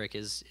their rhetoric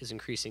is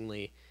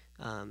increasingly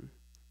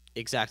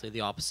exactly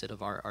the opposite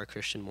of our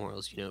Christian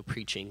morals. You know,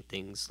 preaching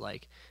things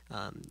like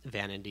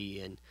vanity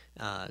and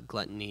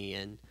gluttony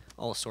and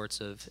all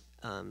sorts of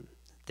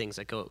things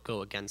that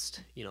go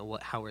against, you know,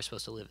 how we're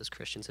supposed to live as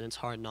Christians. And it's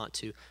hard not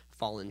to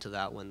fall into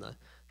that when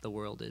the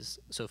world is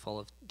so full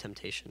of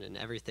temptation, and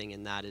everything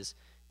in that is,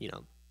 you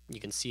know, you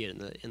can see it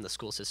in the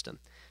school system.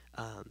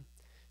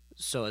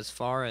 So as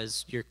far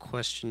as your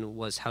question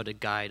was how to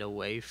guide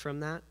away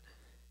from that,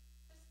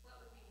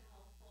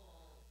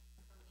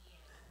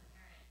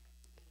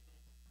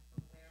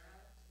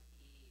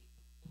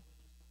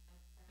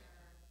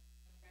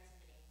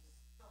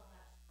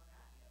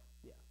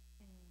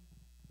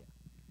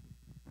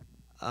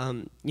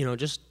 you know,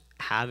 just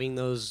having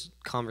those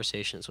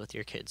conversations with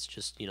your kids,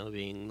 just, you know,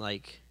 being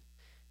like,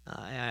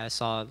 I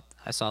saw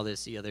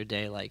this the other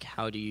day, like,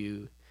 how do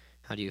you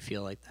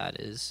feel like that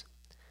is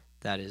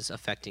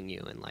affecting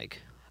you, and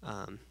like,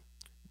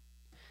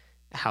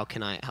 how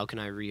can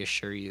I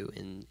reassure you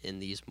in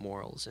these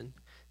morals and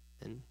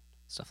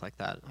stuff like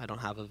that. I don't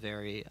have a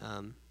very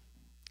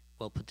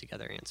well put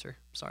together answer.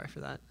 Sorry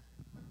for that.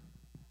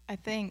 I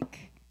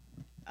think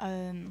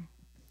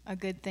a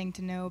good thing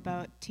to know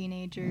about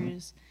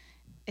teenagers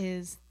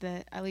is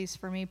that, at least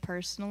for me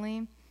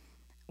personally,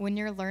 when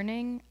you're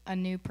learning a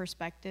new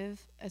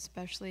perspective,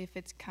 especially if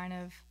it's kind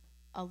of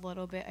a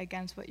little bit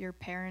against what your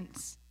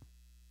parents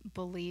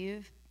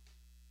believe,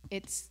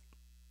 it's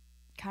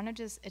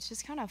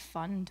just kind of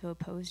fun to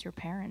oppose your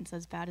parents,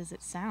 as bad as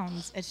it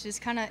sounds. It's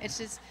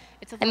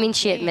a I mean,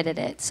 she game. admitted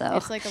it, so.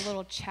 It's like a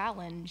little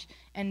challenge.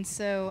 And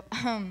so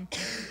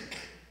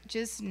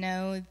just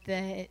know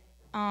that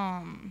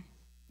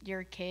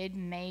your kid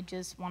may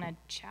just want to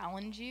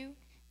challenge you,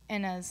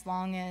 and as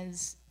long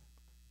as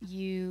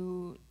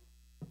you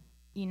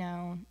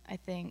know, I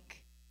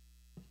think,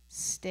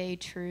 stay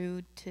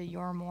true to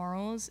your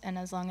morals, and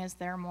as long as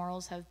their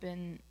morals have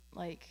been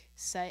like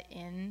set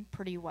in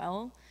pretty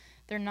well,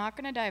 they're not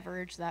going to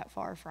diverge that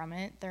far from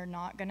it. They're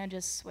not going to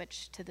just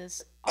switch to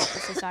this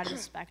opposite side of the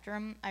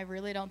spectrum. I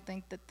really don't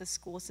think that the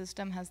school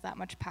system has that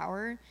much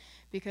power,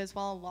 because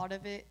while a lot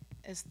of it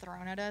is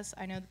thrown at us,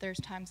 I know that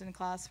there's times in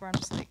class where I'm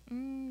just like,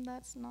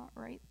 that's not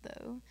right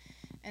though.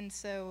 And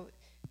so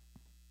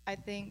I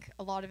think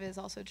a lot of it is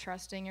also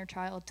trusting your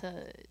child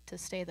to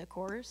stay the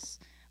course.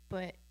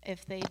 But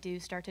if they do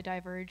start to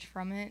diverge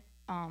from it,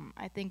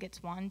 I think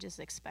it's, one,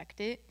 just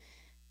expect it.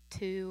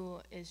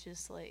 Two is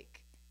just like,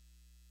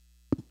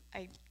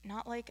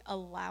 not like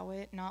allow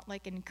it, not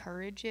like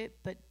encourage it,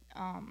 but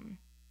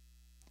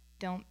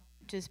don't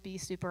just be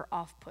super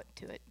off-put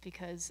to it,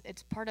 because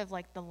it's part of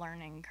like the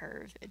learning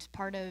curve. It's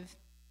part of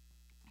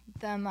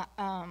them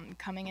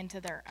coming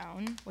into their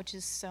own, which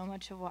is so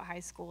much of what high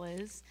school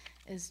is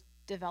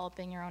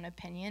developing your own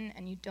opinion,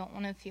 and you don't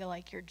want to feel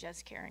like you're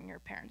just carrying your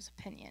parents'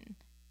 opinion.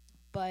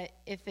 But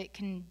if it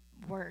can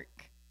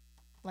work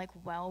like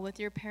well with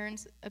your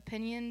parents'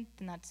 opinion,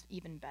 then that's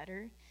even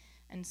better.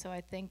 And so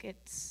I think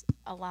it's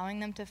allowing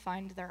them to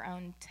find their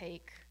own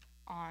take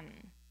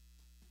on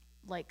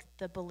like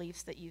the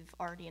beliefs that you've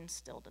already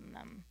instilled in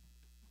them.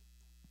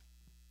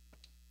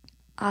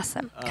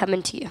 Awesome.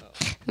 Coming to you.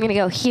 I'm going to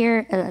go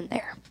here and then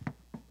there.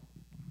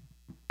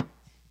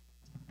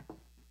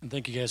 And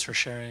thank you guys for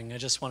sharing. I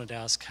just wanted to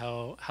ask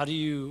how do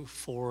you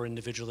four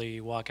individually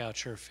walk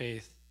out your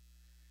faith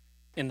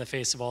in the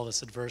face of all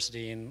this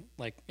adversity and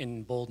like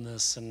in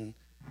boldness, and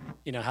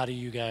how do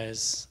you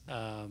guys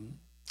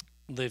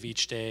live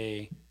each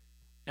day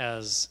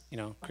as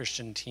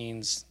Christian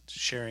teens,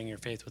 sharing your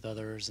faith with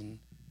others and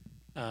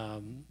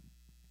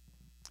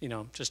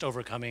just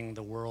overcoming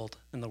the world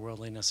and the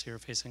worldliness you're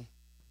facing?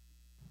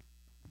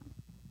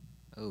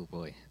 Oh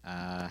boy.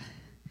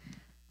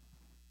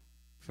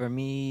 For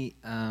me,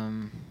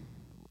 how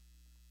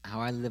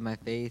I live my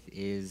faith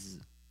is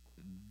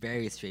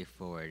very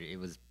straightforward. It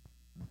was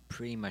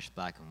pretty much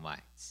black and white.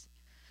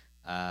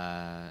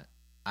 I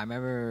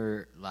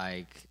remember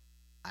I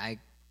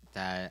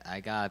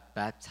got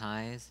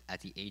baptized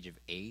at the age of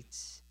 8,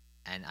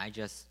 and I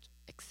just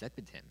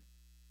accepted him.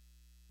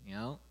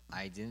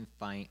 I didn't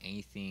find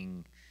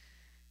anything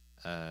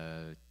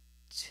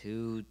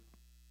too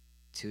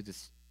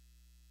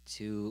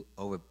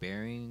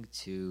overbearing,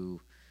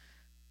 too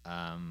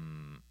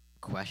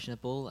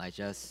questionable. I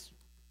just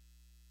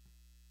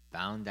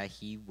found that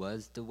he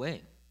was the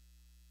way.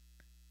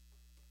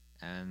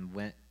 And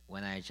when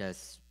I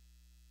just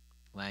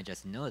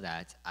know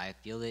that, I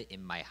feel it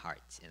in my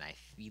heart and I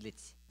feel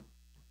it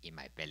in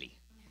my belly.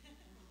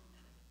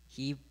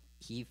 He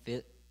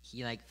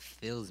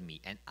fills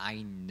me, and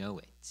I know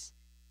it.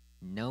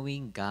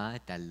 Knowing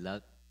God that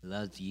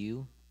loves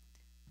you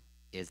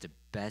is the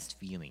best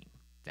feeling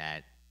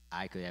that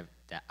I could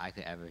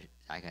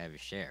ever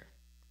share.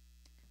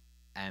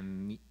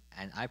 And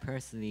I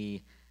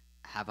personally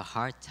have a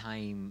hard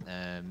time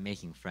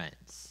making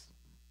friends.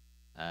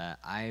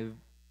 I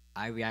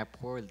react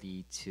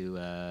poorly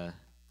to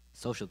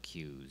social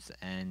cues,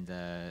 and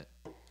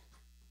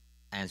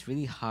it's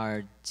really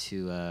hard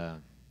to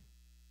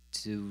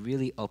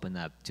really open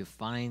up, to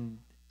find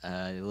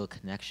a little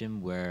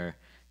connection where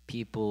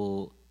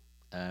people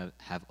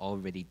have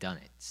already done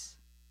it,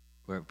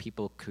 where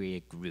people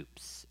create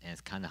groups, and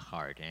it's kind of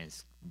hard and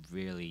it's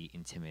really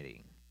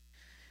intimidating.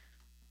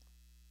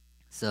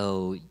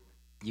 So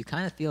you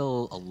kind of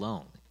feel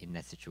alone in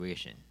that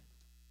situation.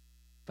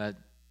 But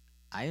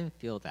I didn't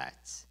feel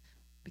that,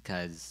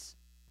 because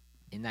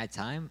in that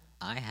time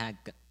I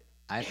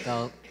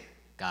felt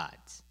God.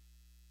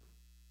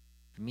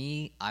 For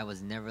me, I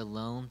was never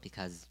alone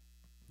because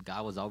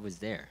God was always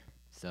there.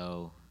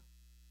 So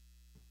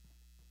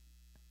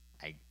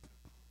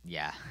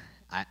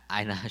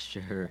I'm not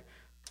sure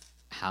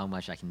how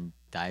much I can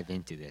dive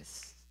into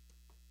this,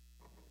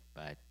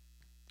 but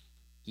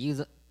he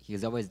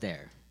was always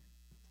there,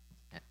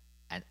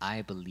 and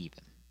I believe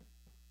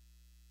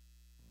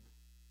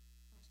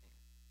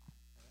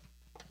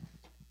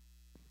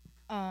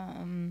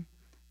him.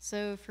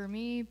 So for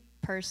me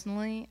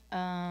personally,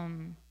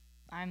 I'm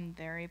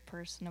very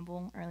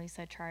personable, or at least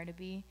I try to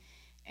be.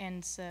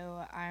 And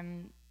so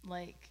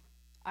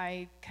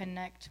I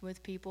connect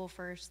with people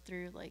first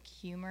through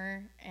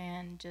humor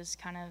and just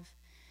kind of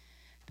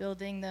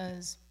building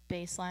those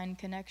baseline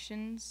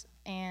connections.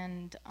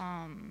 And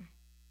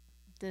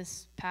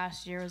this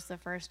past year was the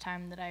first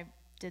time that I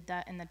did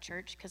that in the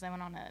church, because I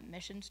went on a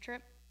missions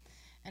trip.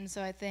 And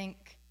so I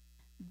think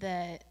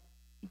that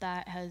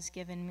has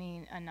given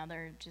me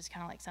another just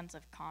kind of sense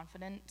of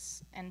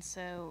confidence. And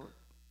so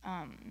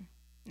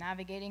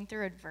navigating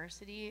through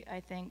adversity, I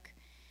think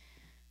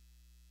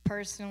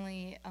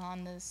personally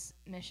on this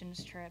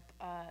missions trip,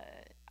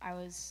 I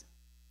was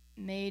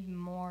made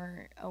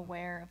more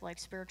aware of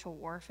spiritual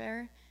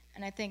warfare.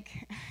 And I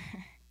think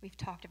we've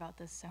talked about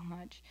this so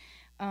much,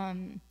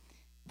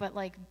 but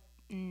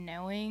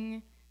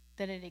knowing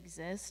that it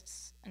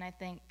exists, and I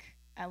think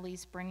at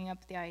least bringing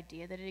up the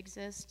idea that it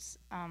exists.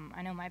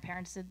 I know my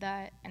parents did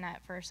that, and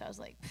at first I was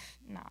like,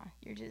 nah,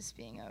 you're just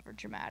being over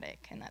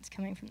dramatic, and that's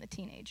coming from the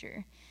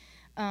teenager.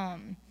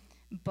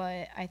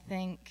 But I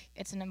think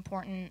it's an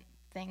important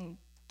thing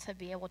to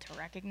be able to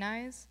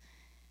recognize,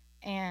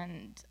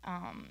 and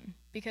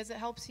because it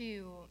helps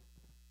you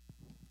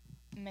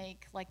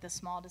make the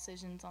small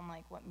decisions on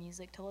what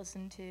music to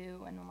listen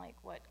to and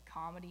what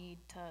comedy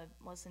to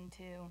listen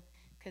to,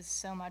 because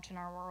so much in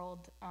our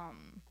world,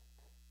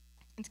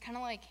 it's kind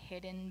of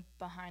hidden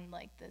behind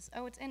this,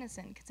 oh, it's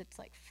innocent because it's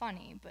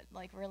funny, but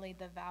really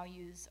the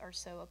values are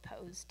so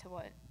opposed to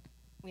what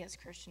we as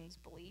Christians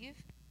believe.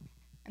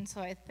 And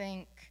so I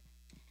think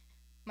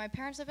my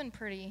parents have been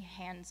pretty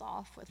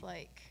hands-off with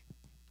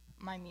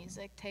my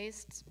music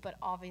tastes, but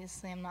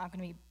obviously I'm not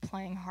going to be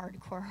playing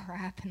hardcore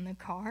rap in the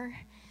car,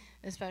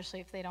 especially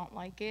if they don't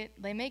like it.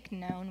 They make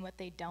known what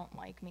they don't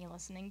like me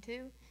listening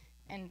to,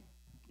 and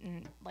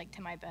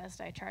to my best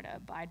I try to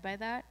abide by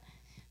that.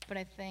 But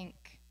I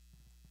think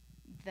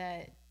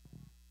that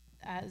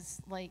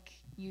as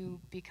you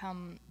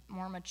become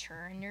more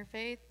mature in your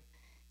faith,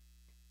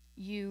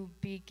 you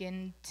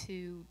begin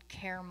to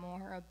care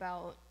more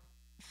about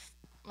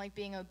like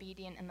being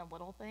obedient in the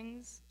little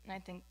things, and I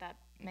think that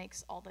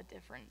makes all the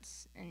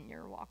difference in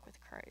your walk with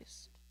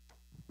Christ.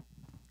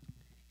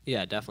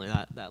 Yeah, definitely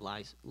that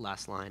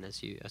last line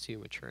as you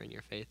mature in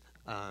your faith.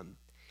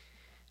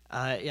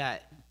 Yeah,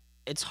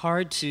 it's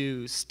hard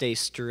to stay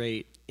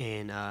straight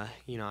in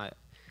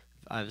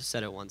I've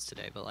said it once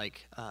today, but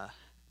like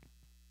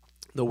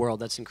the world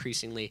that's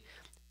increasingly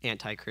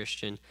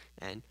anti-Christian,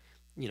 and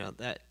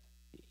that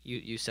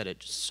you said it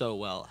just so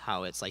well,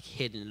 how it's like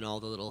hidden in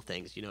all the little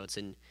things. It's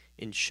in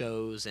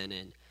shows and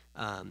in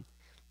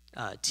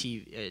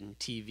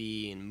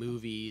TV and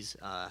movies,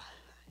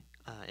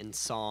 in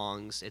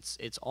songs.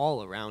 It's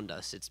all around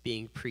us. It's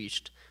being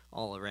preached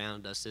all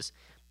around us.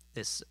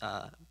 This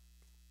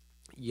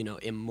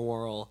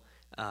immoral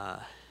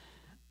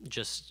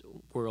just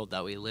world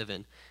that we live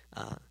in,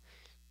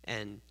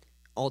 and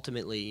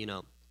ultimately,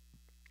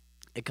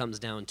 it comes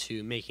down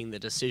to making the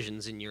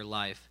decisions in your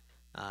life,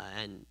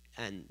 and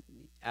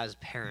as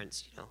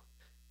parents,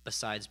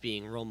 besides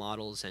being role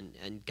models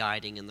and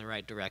guiding in the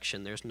right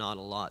direction, there's not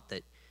a lot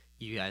that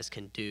you guys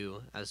can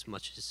do as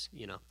much as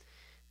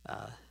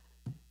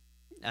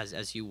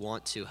as you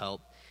want to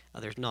help.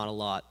 There's not a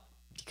lot,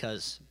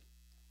 because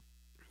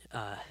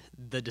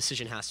the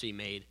decision has to be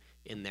made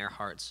in their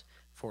hearts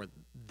for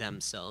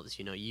themselves.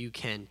 You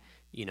can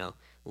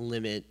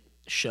limit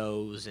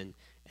shows and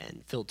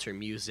filter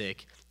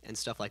music and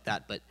stuff like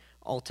that, but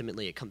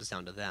ultimately it comes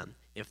down to them.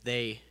 If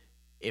they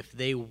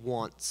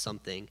want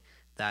something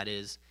that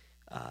is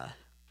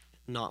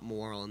not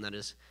moral and that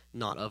is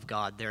not of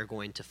God, they're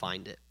going to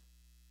find it,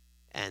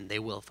 and they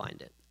will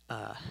find it.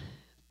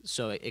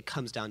 So it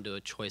comes down to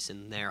a choice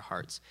in their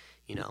hearts,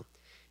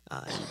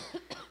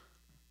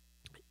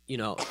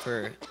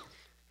 for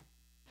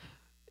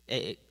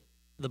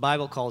the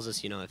Bible calls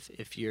us,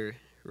 if your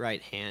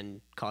right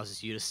hand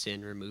causes you to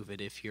sin, remove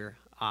it. If your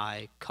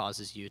eye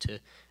causes you to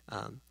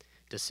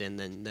sin,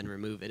 then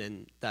remove it.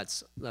 And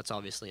that's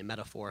obviously a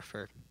metaphor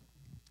for,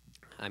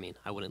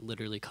 I wouldn't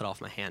literally cut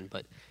off my hand,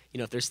 but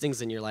if there's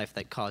things in your life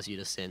that cause you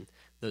to sin,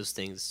 those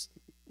things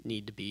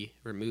need to be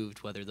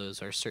removed, whether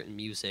those are certain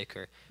music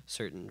or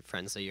certain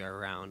friends that you're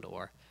around,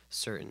 or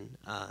certain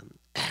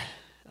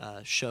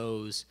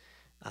shows,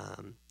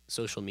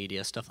 social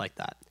media, stuff like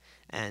that.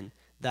 And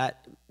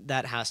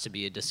that has to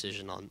be a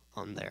decision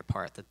on their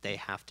part that they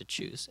have to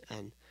choose.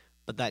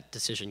 But that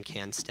decision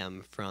can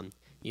stem from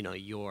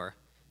your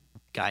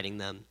guiding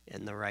them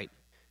in the right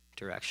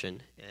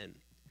direction. And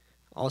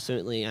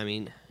ultimately,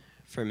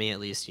 for me at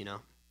least,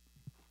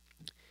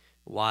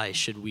 why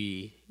should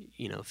we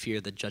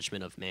fear the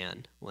judgment of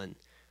man when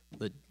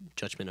the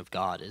judgment of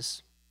God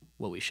is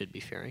what we should be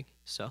fearing?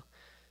 So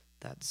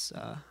that's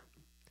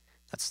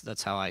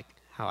how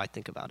I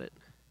think about it.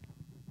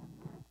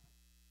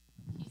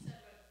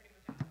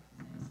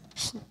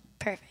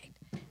 Perfect.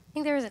 I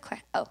think there was a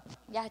question. Oh,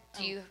 yeah.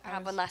 Do you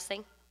have one last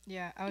thing?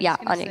 Yeah. I was Yeah,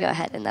 just gonna Anya, say go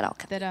ahead, and then I'll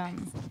come. that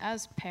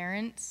as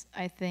parents,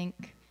 I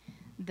think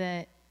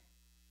that,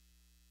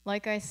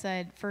 like I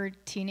said, for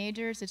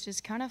teenagers, it's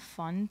just kind of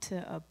fun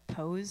to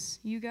oppose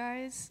you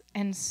guys.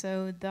 And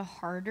so the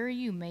harder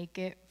you make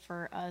it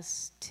for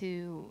us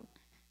to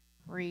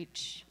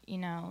reach,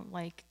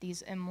 like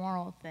these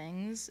immoral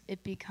things,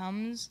 it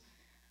becomes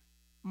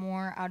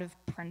more out of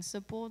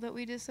principle that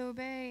we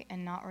disobey,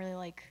 and not really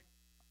like,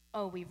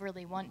 oh, we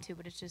really want to,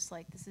 but it's just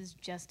like, this is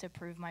just to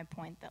prove my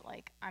point that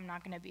like I'm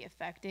not going to be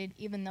affected,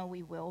 even though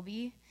we will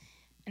be.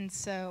 And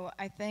so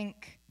I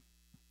think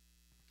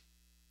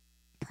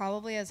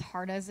probably, as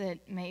hard as it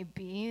may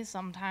be,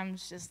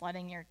 sometimes just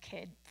letting your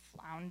kid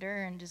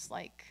flounder and just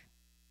like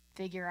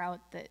figure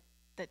out that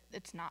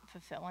it's not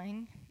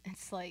fulfilling,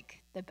 it's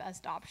like the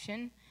best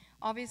option.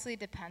 Obviously it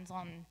depends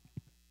on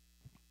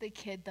the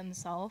kid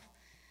themselves.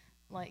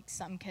 Like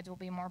some kids will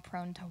be more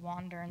prone to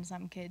wander and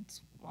some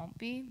kids won't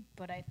be,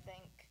 but I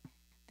think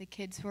the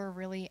kids who are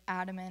really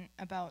adamant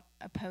about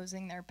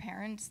opposing their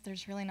parents,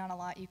 there's really not a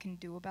lot you can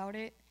do about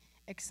it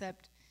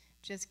except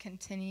just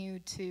continue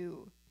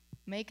to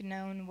make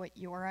known what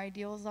your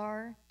ideals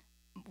are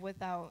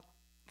without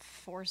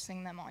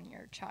forcing them on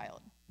your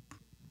child,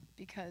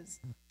 because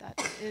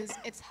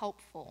it's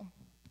helpful.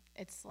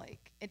 It's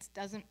like, it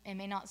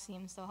may not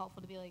seem so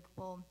helpful to be like,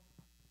 well,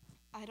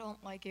 I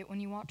don't like it when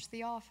you watch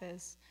The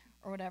Office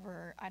or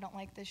whatever. I don't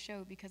like this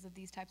show because of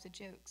these types of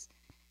jokes.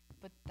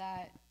 But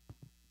that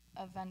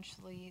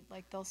eventually,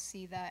 like, they'll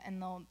see that and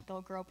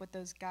they'll grow up with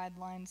those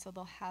guidelines, so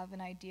they'll have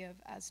an idea of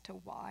as to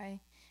why.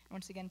 And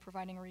once again,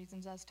 providing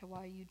reasons as to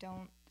why you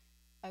don't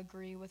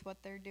agree with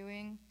what they're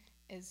doing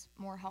is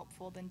more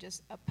helpful than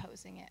just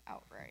opposing it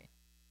outright.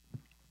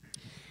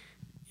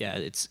 Yeah,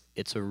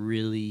 it's a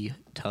really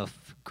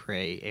tough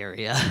gray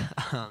area.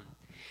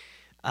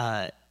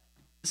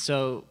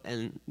 So,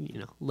 and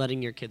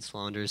letting your kids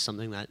flounder is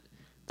something that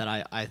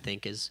I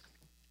think is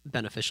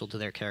beneficial to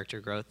their character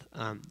growth.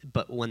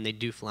 But when they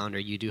do flounder,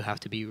 you do have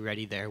to be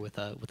ready there with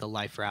a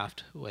life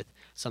raft, with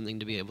something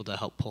to be able to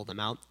help pull them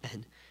out.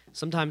 And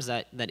sometimes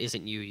that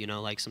isn't you, you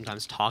know, like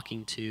sometimes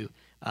talking to,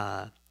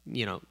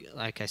 you know,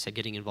 like I said,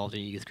 getting involved in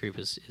a youth group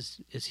is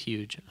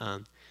huge.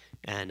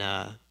 And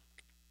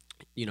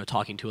you know,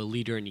 talking to a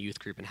leader in a youth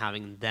group and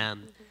having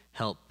them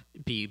help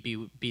be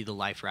the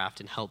life raft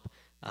and help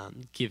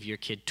give your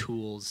kid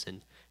tools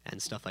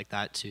and stuff like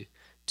that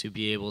to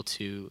be able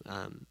to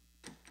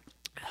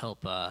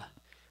help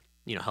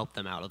you know, help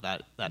them out of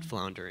that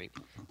floundering,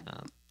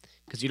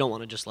 because you don't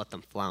want to just let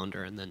them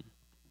flounder and then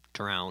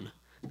drown.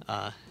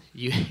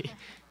 You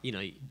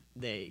know,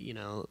 they, you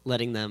know,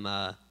 letting them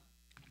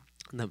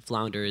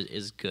flounder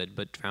is good,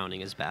 but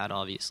drowning is bad,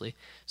 obviously.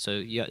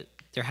 So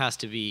there has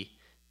to be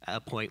a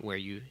point where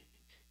you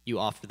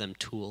offer them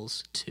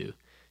tools to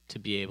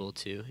be able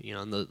to, you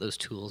know, and those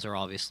tools are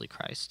obviously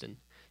Christ and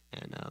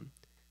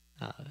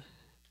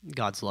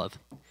God's love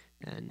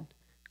and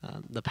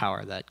the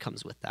power that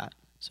comes with that.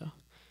 So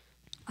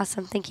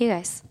Awesome. Thank you,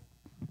 guys.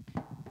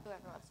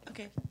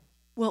 Okay.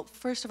 Well,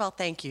 first of all,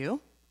 thank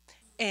you.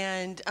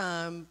 And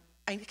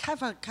I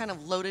have a kind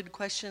of loaded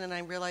question, and I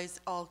realize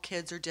all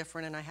kids are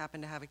different, and I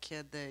happen to have a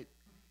kid that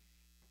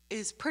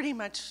is pretty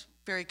much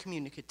very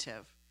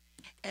communicative.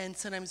 And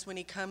sometimes when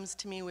he comes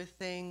to me with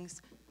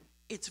things,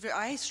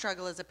 I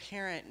struggle as a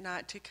parent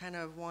not to kind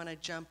of want to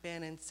jump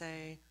in and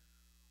say,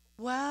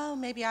 well,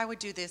 maybe I would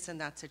do this in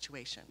that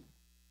situation.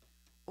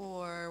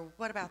 Or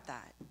what about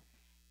that?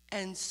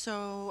 And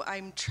so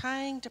I'm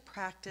trying to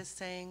practice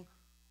saying,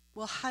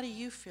 well, how do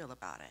you feel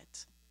about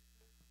it?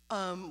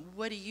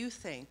 What do you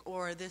think?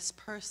 Or this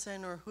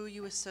person or who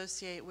you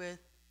associate with,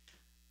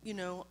 you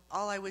know,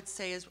 all I would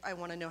say is I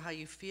want to know how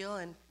you feel,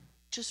 and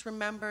just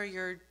remember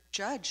you're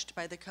judged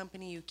by the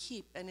company you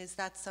keep, and is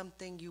that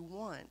something you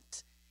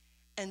want?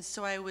 And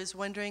so I was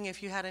wondering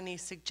if you had any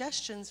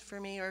suggestions for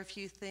me, or if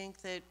you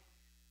think that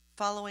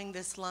following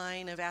this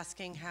line of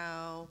asking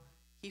how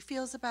he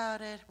feels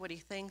about it, what he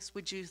thinks,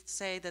 would you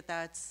say that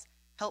that's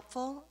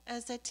helpful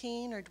as a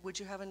teen, or would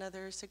you have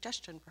another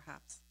suggestion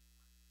perhaps?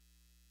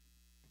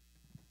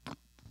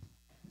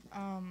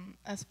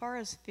 As far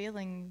as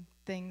feeling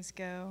things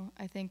go,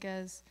 I think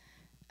as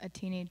a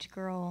teenage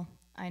girl,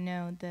 I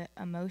know that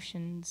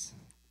emotions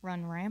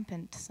run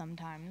rampant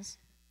sometimes.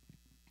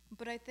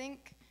 But I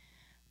think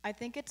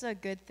it's a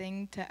good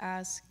thing to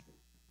ask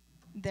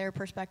their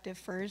perspective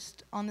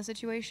first on the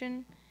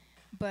situation.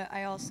 But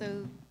I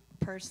also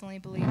personally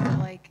believe that,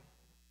 like,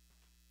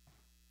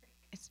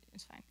 it's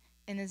fine.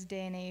 In this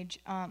day and age,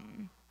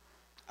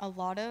 a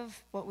lot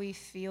of what we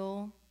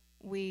feel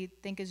we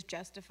think is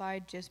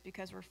justified just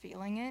because we're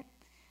feeling it.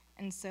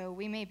 And so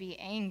we may be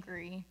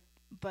angry,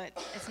 but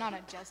it's not a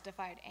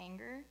justified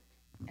anger.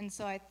 And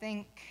so I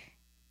think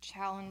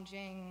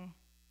challenging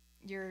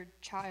your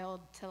child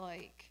to,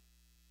 like,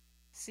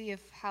 see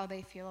if how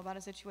they feel about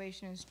a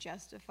situation is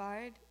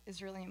justified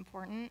is really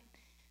important,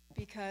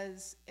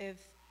 because it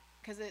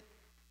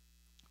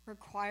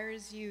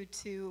requires you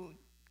to,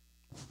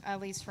 at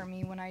least for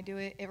me when I do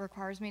it, it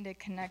requires me to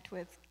connect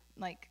with,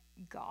 like,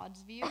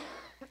 God's view.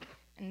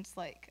 And it's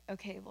like,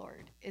 okay,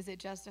 Lord, is it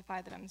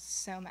justified that I'm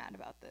so mad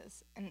about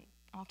this? And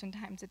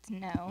oftentimes it's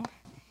no.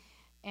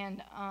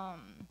 And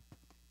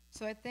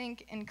so I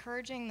think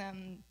encouraging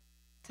them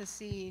to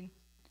see,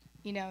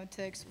 you know,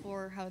 to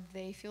explore how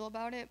they feel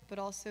about it, but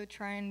also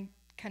try and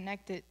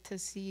connect it to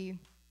see,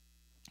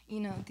 you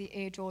know, the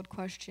age-old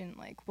question,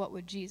 like, what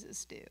would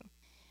Jesus do?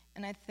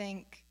 And I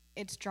think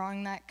it's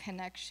drawing that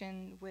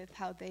connection with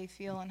how they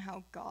feel and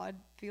how God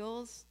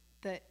feels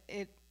that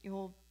it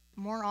will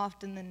more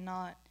often than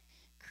not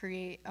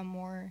create a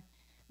more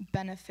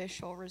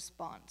beneficial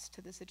response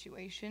to the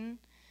situation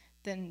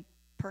than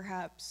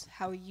perhaps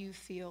how you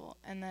feel.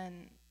 And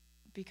then,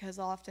 because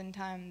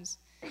oftentimes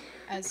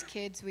as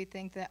kids we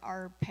think that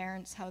our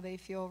parents, how they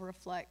feel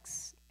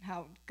reflects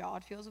how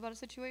God feels about a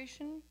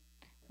situation,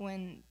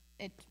 when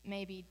it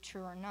may be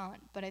true or not.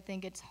 But I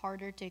think it's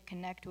harder to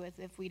connect with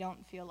if we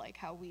don't feel like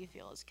how we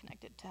feel is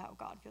connected to how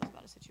God feels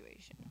about a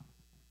situation.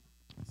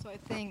 So I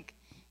think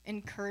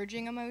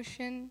encouraging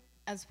emotion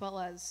as well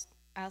as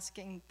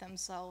asking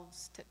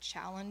themselves to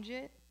challenge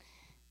it,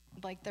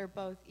 like, they're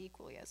both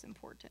equally as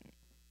important.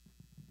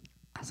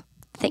 Awesome.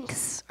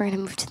 Thanks. We're going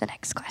to move to the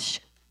next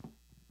question.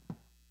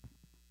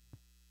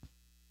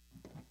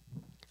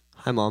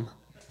 Hi, Mom.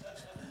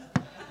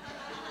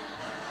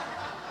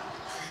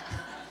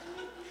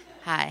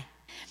 Hi.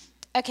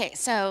 Okay,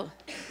 so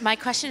my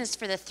question is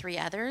for the three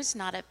others,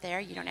 not up there.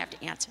 You don't have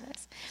to answer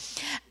this.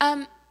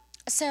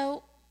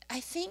 So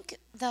I think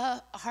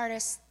the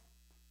hardest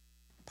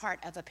part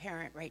of a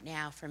parent right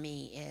now for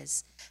me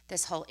is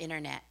this whole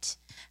internet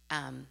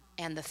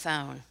and the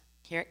phone.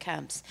 Here it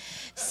comes.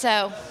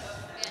 So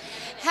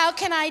how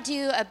can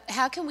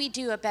we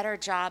do a better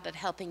job of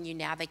helping you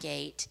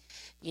navigate,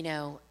 you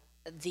know,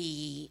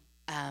 the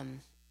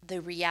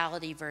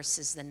reality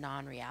versus the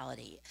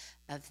non-reality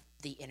of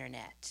the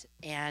internet?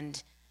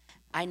 And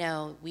I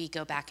know we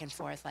go back and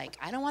forth like,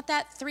 I don't want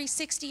that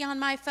 360 on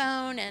my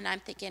phone. And I'm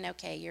thinking,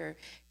 okay, you're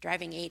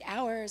driving 8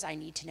 hours. I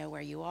need to know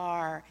where you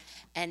are.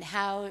 And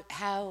how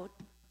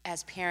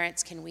as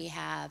parents, can we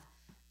have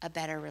a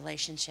better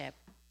relationship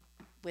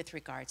with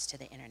regards to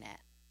the internet?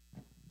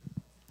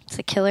 It's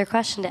a killer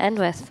question to end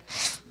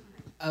with.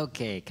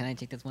 Okay, can I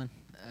take this one?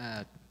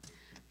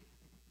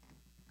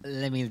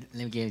 Let me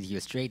give it to you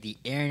straight. The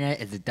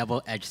internet is a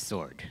double-edged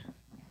sword.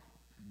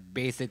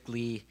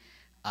 Basically,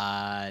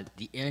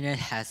 the internet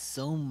has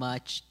so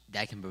much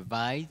that it can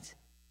provide,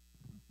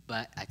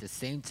 but at the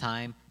same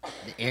time,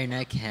 the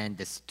internet can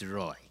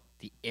destroy.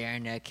 The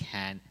internet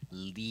can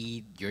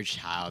lead your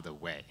child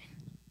away.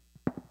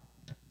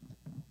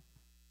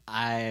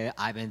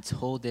 I've been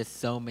told this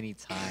so many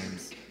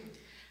times,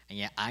 and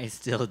yet I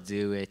still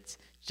do it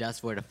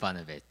just for the fun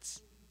of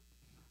it.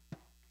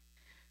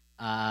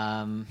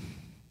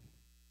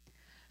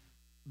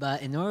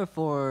 But in order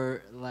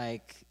for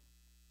like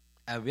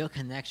a real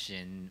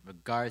connection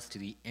regards to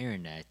the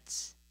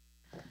internet,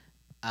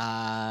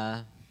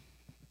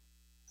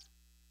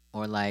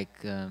 or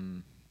like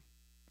I'm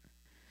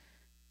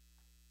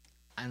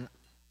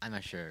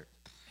not sure.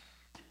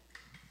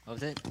 What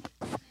was it?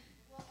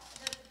 Well,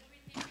 the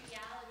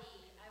reality,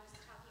 I was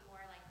talking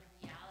more like the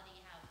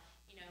reality, how,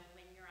 you know,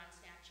 when you're on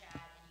Snapchat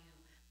and you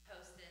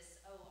post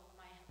this, oh,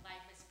 my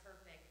life is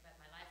perfect, but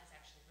my life is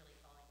actually really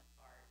falling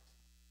apart.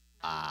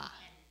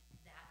 And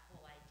that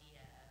whole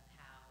idea of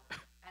how,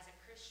 as a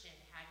Christian,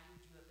 how do you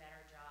do a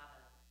better job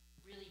of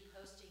really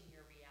posting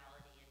your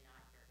reality and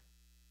not your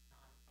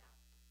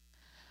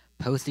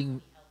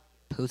non-reality?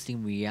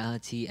 Posting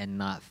reality and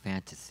not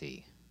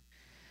fantasy.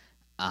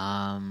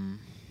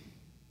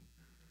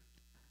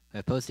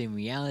 By posting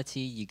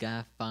reality, you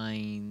gotta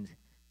find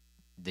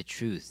the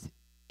truth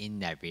in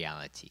that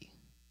reality.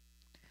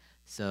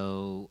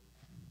 So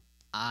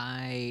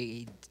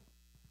I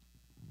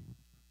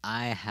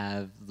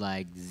have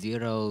like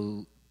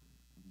zero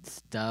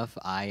stuff.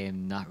 I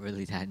am not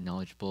really that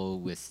knowledgeable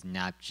with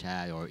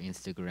Snapchat or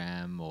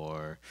Instagram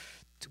or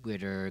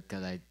Twitter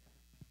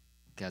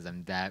because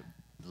I'm that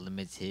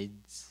limited.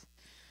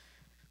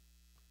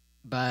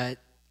 But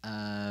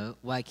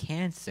what I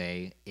can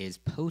say is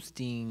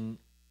posting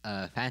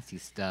fancy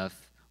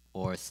stuff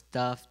or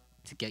stuff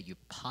to get you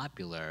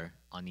popular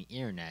on the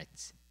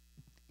internet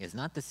is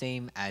not the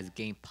same as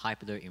getting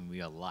popular in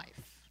real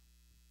life.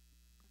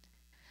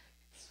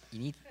 You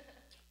need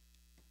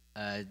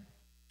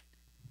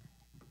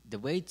the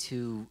way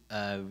to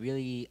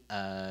really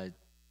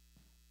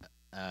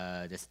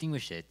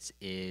distinguish it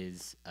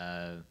is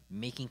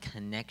making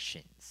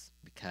connections,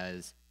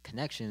 because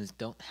connections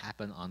don't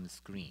happen on the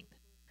screen.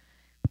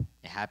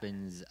 It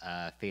happens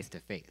face to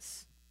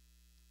face.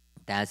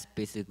 That's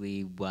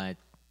basically what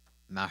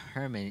Mount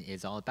Hermon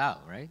is all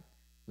about, right?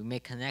 We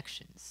make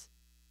connections,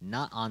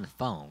 not on the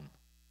phone,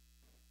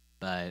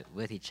 but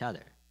with each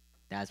other.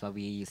 That's why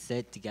we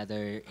sit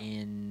together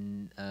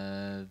in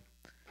the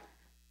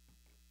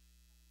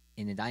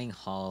dining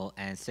hall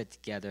and sit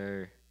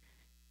together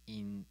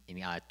in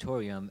the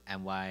auditorium,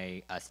 and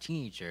why us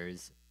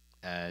teenagers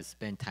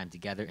spend time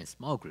together in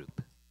small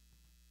group.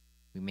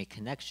 We make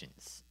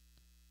connections.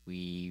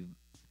 We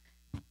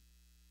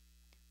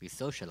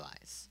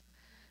socialize.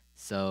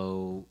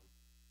 So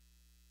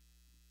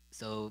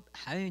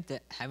having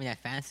that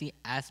fancy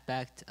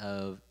aspect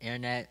of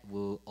internet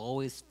will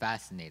always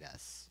fascinate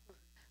us.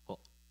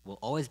 We'll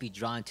always be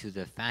drawn to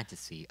the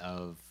fantasy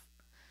of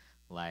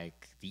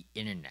like the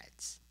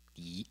internet,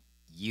 the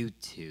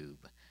YouTube,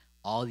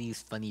 all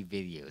these funny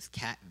videos,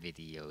 cat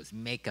videos,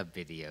 makeup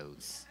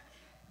videos.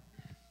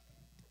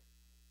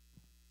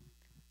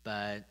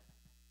 But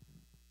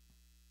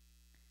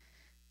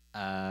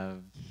I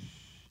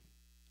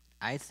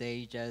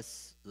say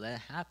just let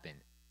it happen,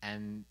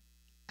 and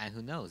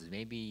who knows,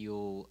 maybe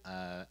you'll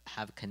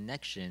have a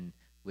connection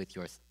with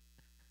your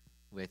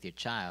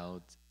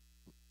child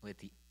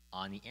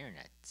on the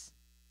internet.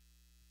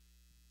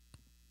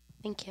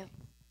 Thank you.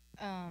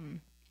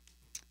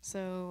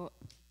 So,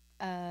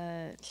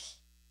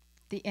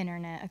 the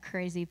internet, a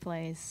crazy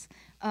place.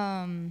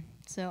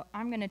 So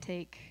I'm gonna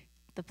take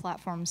the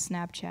platform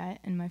Snapchat,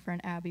 and my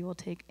friend Abby will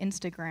take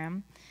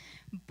Instagram.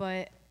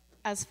 But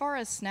as far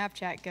as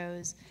Snapchat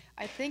goes,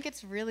 I think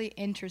it's really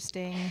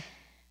interesting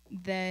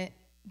that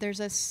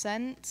there's a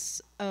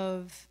sense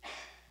of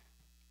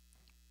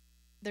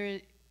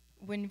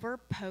when we're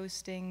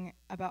posting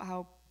about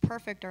how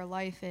perfect our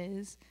life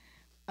is,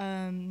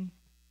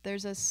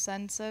 there's a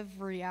sense of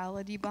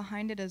reality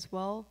behind it as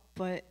well.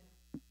 But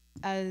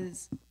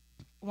as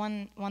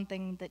one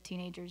thing that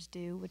teenagers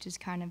do, which is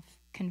kind of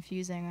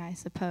confusing, I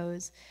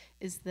suppose,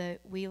 is that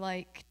we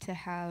like to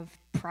have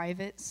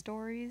private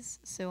stories.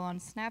 So on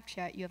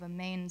Snapchat, you have a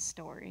main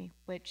story,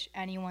 which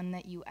anyone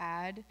that you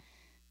add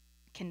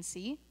can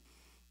see.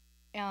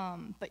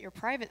 But your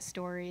private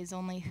story is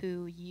only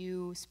who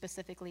you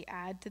specifically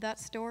add to that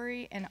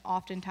story, and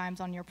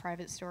oftentimes on your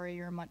private story,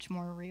 you're much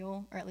more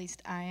real, or at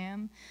least I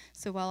am.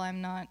 So while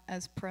I'm not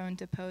as prone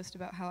to post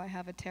about how I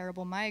have a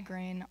terrible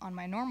migraine on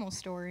my normal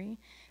story,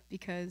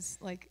 because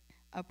like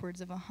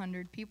upwards of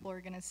 100 people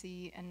are going to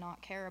see and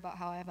not care about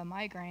how I have a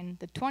migraine.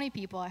 The 20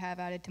 people I have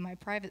added to my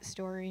private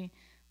story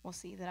will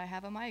see that I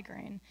have a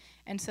migraine.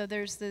 And so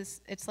there's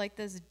this, it's like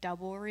this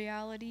double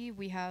reality.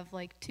 We have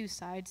like two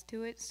sides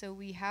to it. So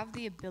we have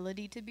the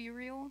ability to be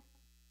real,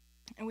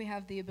 and we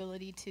have the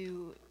ability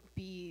to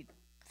be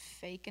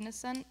fake in a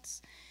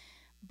sense.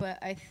 But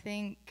I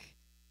think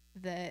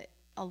that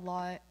a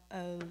lot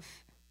of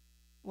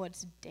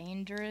what's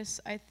dangerous,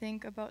 I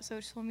think, about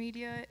social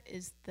media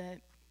is that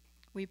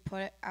we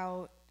put it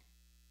out,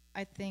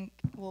 I think,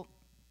 well,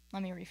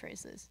 let me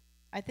rephrase this.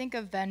 I think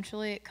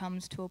eventually it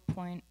comes to a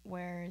point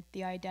where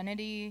the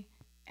identity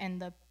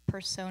and the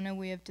persona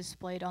we have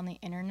displayed on the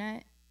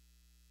internet,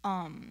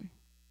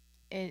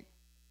 it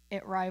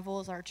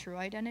rivals our true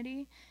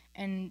identity.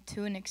 And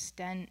to an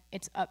extent,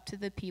 it's up to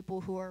the people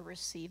who are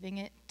receiving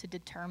it to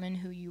determine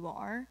who you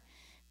are,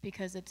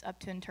 because it's up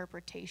to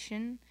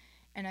interpretation.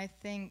 And I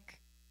think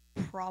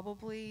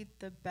probably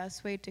the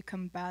best way to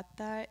combat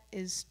that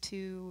is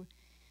to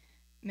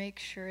make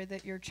sure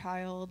that your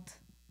child,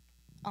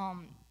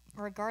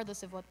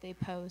 regardless of what they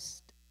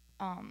post,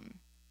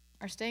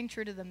 are staying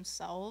true to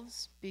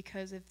themselves,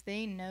 because if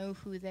they know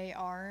who they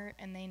are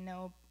and they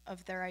know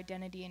of their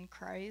identity in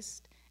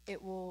Christ,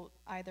 it will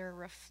either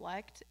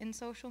reflect in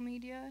social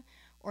media,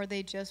 or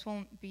they just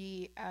won't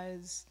be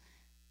as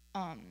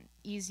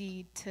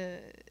easy to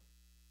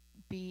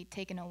be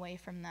taken away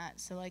from that.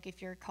 So like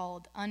if you're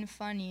called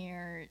unfunny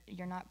or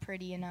you're not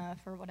pretty enough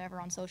or whatever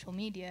on social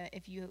media,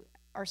 if you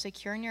are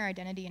secure in your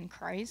identity in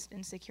Christ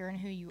and secure in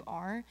who you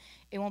are,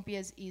 it won't be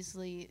as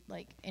easily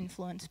like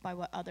influenced by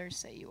what others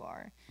say you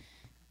are.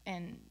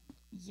 And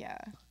yeah,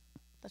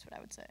 that's what I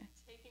would say.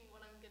 Taking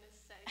what I'm gonna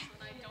say, so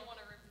I don't want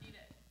to repeat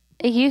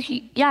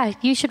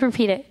it. You should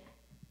repeat it.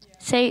 Yeah.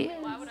 Say.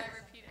 Why would I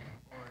repeat it?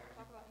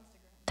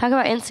 Talk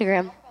about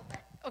Instagram.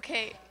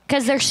 Okay.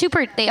 Because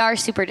they are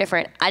super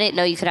different. I didn't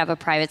know you could have a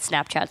private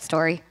Snapchat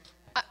story.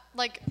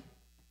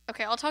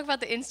 Okay, I'll talk about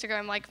the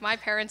Instagram. Like, my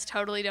parents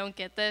totally don't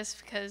get this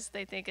because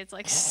they think it's,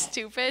 like,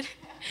 stupid,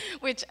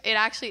 which it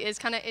actually is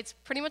kind of, it's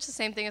pretty much the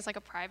same thing as, like,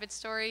 a private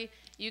story.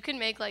 You can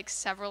make, like,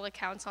 several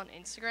accounts on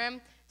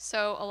Instagram.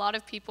 So a lot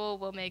of people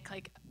will make,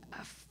 like,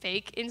 a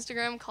fake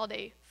Instagram called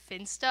a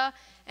Finsta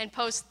and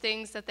post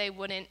things that they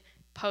wouldn't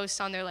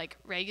post on their, like,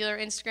 regular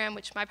Instagram,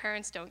 which my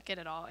parents don't get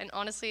at all. And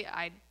honestly,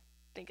 I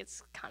think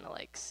it's kind of,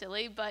 like,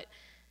 silly, but,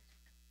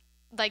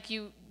 like,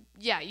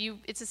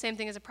 it's the same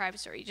thing as a private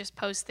story. You just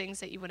post things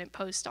that you wouldn't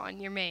post on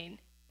your main,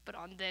 but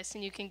on this,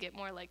 and you can get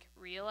more like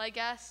real, I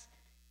guess.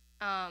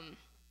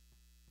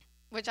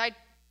 Which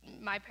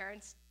my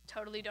parents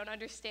totally don't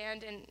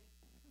understand, and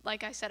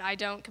like I said, I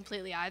don't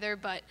completely either.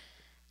 But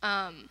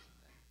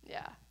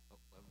yeah.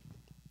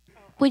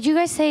 Would you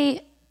guys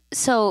say,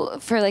 so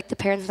for like the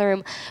parents in the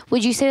room,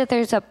 would you say that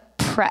there's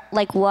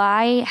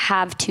why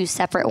have two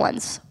separate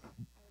ones?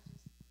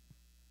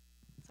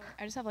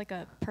 I just have like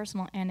a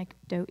personal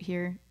anecdote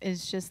here.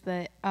 Is just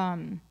that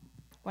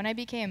when I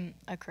became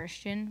a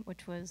Christian,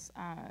 which was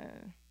I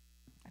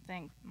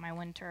think my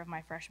winter of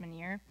my freshman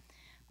year,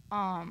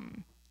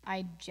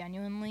 I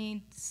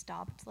genuinely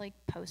stopped like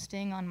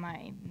posting on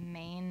my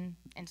main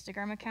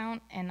Instagram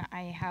account, and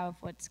I have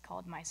what's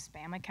called my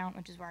spam account,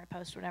 which is where I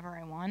post whatever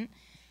I want,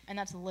 and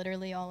that's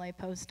literally all I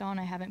post on.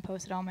 I haven't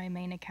posted on my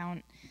main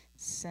account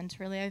since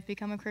really I've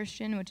become a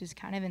Christian, which is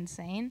kind of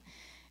insane.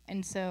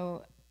 And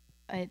so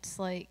it's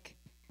like,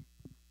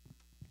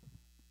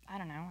 I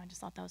don't know, I just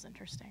thought that was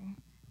interesting.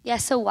 Yeah,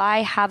 so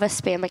why have a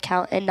spam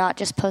account and not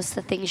just post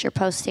the things you're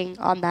posting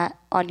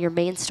on your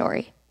main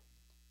story?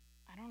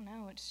 I don't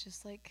know, it's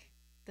just like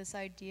this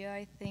idea,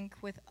 I think,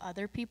 with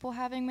other people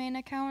having main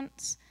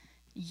accounts,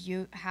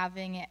 you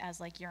having it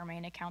as like your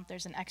main account,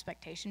 there's an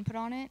expectation put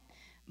on it,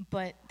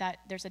 but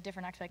that there's a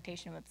different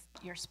expectation with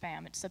your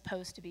spam. It's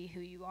supposed to be who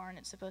you are, and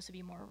it's supposed to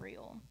be more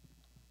real.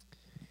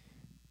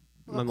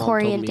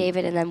 Corey and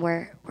David, and then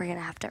we're gonna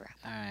have to wrap.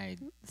 All right.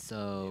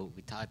 So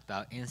we talked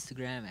about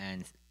Instagram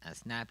and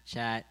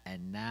Snapchat,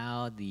 and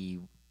now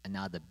the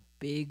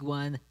big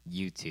one,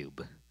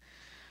 YouTube.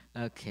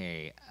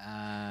 Okay.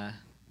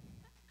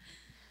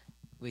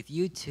 With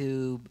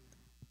YouTube,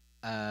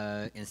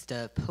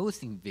 instead of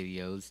posting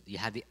videos,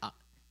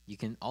 you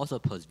can also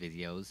post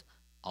videos.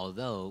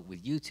 Although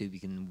with YouTube, you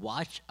can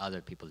watch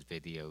other people's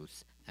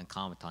videos and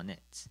comment on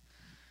it.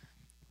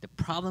 The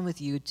problem with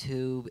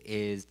YouTube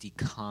is the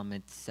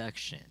comment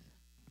section.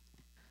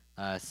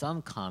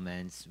 Some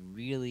comments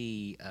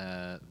really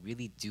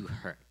do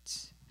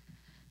hurt,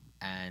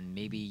 and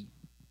maybe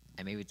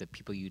the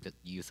people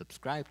you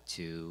subscribe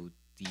to,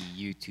 the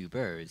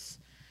YouTubers,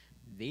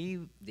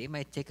 they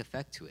might take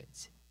effect to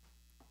it.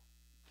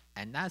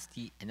 And that's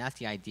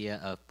the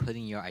idea of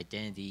putting your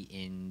identity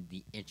in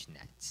the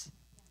internet.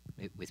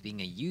 With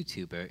being a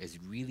YouTuber, it's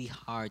really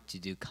hard to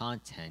do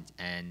content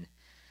and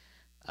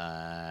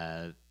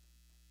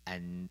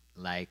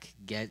like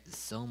get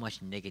so much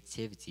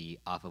negativity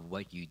off of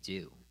what you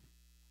do.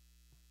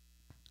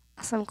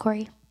 Awesome,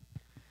 Corey.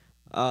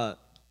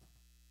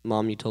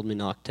 Mom, you told me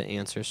not to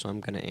answer, so I'm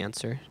gonna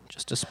answer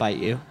just to spite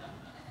you.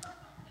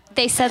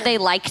 They said they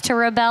like to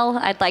rebel.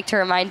 I'd like to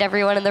remind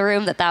everyone in the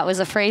room that that was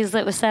a phrase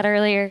that was said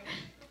earlier.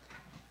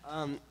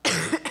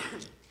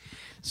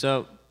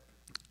 So,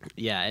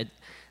 yeah,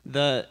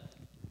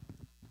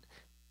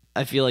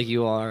 I feel like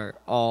you are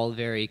all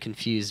very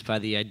confused by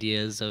the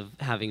ideas of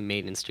having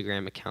main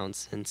Instagram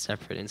accounts and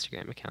separate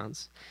Instagram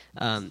accounts.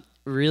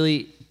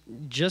 Really,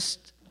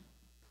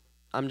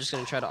 I'm just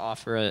going to try to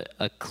offer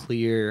a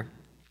clear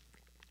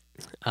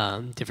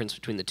difference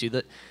between the two.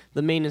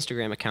 The main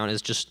Instagram account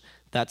is just,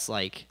 that's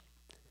like,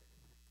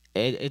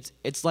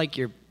 it's like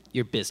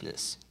your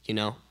business, you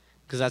know?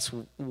 Because that's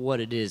what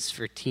it is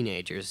for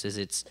teenagers, is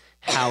it's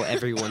how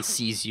everyone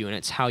sees you and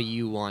it's how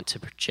you want to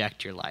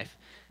project your life.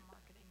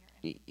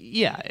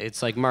 Yeah,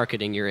 it's like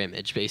marketing your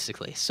image,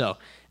 basically. So,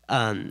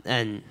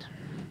 and,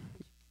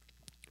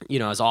 you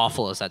know, as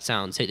awful as that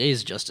sounds, it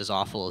is just as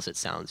awful as it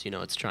sounds. You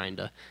know, it's trying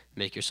to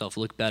make yourself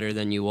look better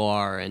than you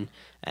are and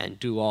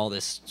do all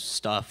this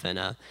stuff.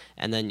 And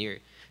then your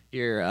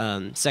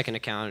second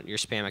account, your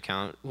spam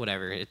account,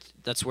 whatever,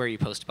 that's where you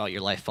post about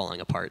your life falling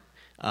apart.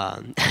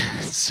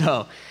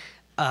 So,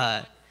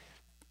 and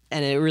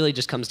it really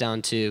just comes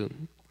down to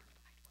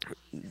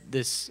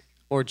this,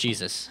 or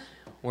Jesus.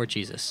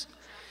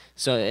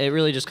 So it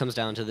really just comes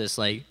down to this,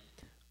 like,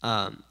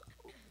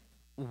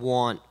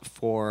 want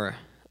for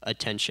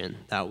attention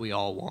that we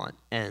all want.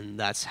 And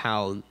that's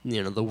how,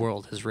 you know, the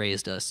world has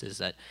raised us, is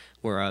that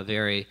we're a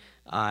very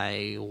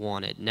I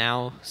want it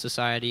now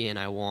society, and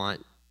I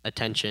want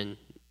attention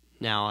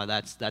now.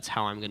 That's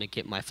how I'm going to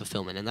get my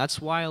fulfillment. And that's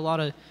why a lot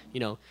of,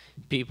 you know,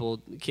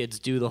 kids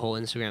do the whole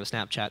Instagram,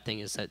 Snapchat thing,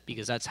 is that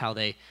because that's how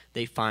they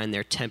find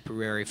their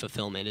temporary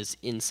fulfillment, is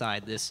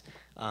inside this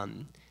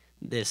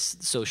this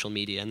social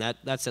media. And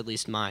that's at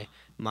least my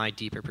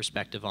deeper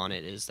perspective on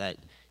it, is that,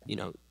 you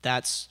know,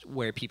 that's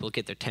where people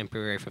get their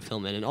temporary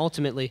fulfillment. And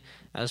ultimately,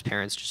 as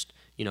parents, just,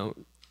 you know,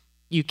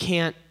 you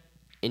can't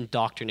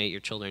indoctrinate your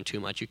children too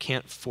much. You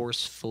can't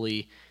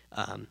forcefully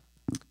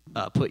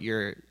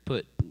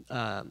put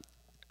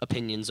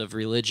opinions of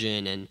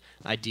religion and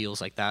ideals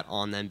like that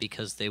on them,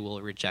 because they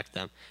will reject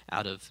them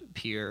out of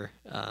pure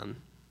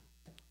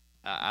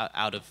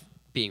out of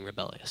being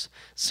rebellious.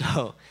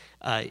 So,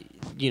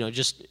 you know,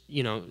 just,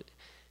 you know,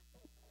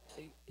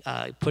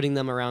 putting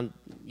them around,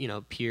 you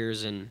know,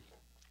 peers, and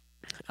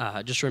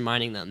just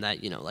reminding them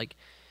that, you know, like,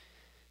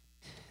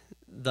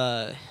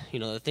 the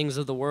things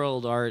of the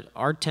world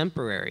are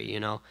temporary. You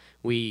know,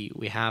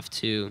 we have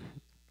to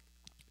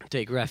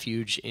take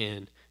refuge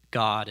in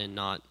God and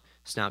not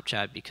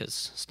Snapchat,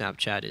 because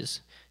Snapchat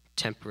is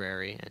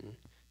temporary, and,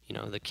 you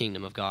know, the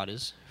kingdom of God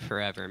is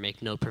forever.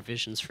 Make no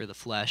provisions for the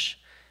flesh,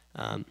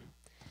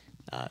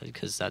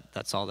 because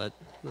that's all that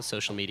the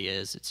social media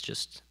is. It's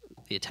just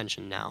the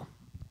attention now.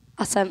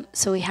 Awesome.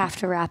 So we have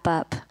to wrap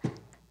up.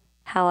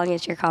 How long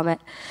is your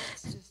comment?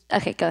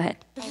 Okay, go ahead.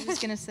 I was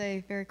just going to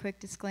say, very quick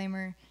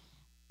disclaimer,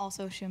 all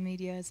social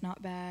media is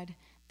not bad.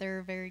 There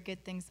are very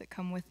good things that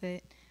come with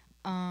it.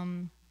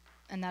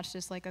 And that's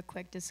just like a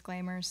quick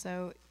disclaimer.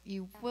 So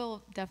you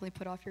will definitely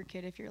put off your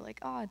kid if you're like,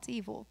 oh, it's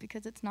evil,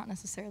 because it's not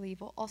necessarily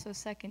evil. Also,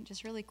 second,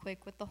 just really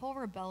quick, with the whole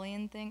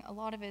rebellion thing, a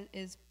lot of it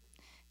is,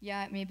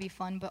 yeah, it may be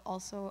fun, but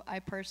also I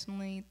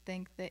personally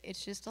think that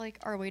it's just like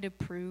our way to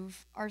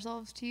prove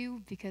ourselves to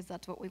you, because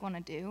that's what we want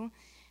to do.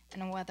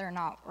 And whether or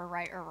not we're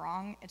right or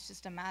wrong, it's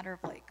just a matter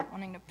of like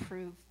wanting to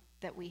prove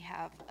that we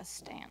have a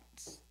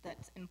stance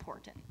that's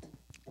important.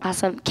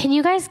 Awesome. Can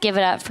you guys give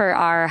it up for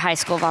our high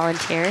school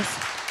volunteers?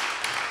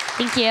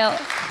 Thank you.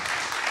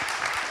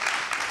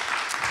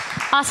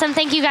 Awesome.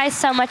 Thank you guys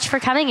so much for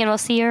coming, and we'll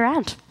see you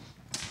around.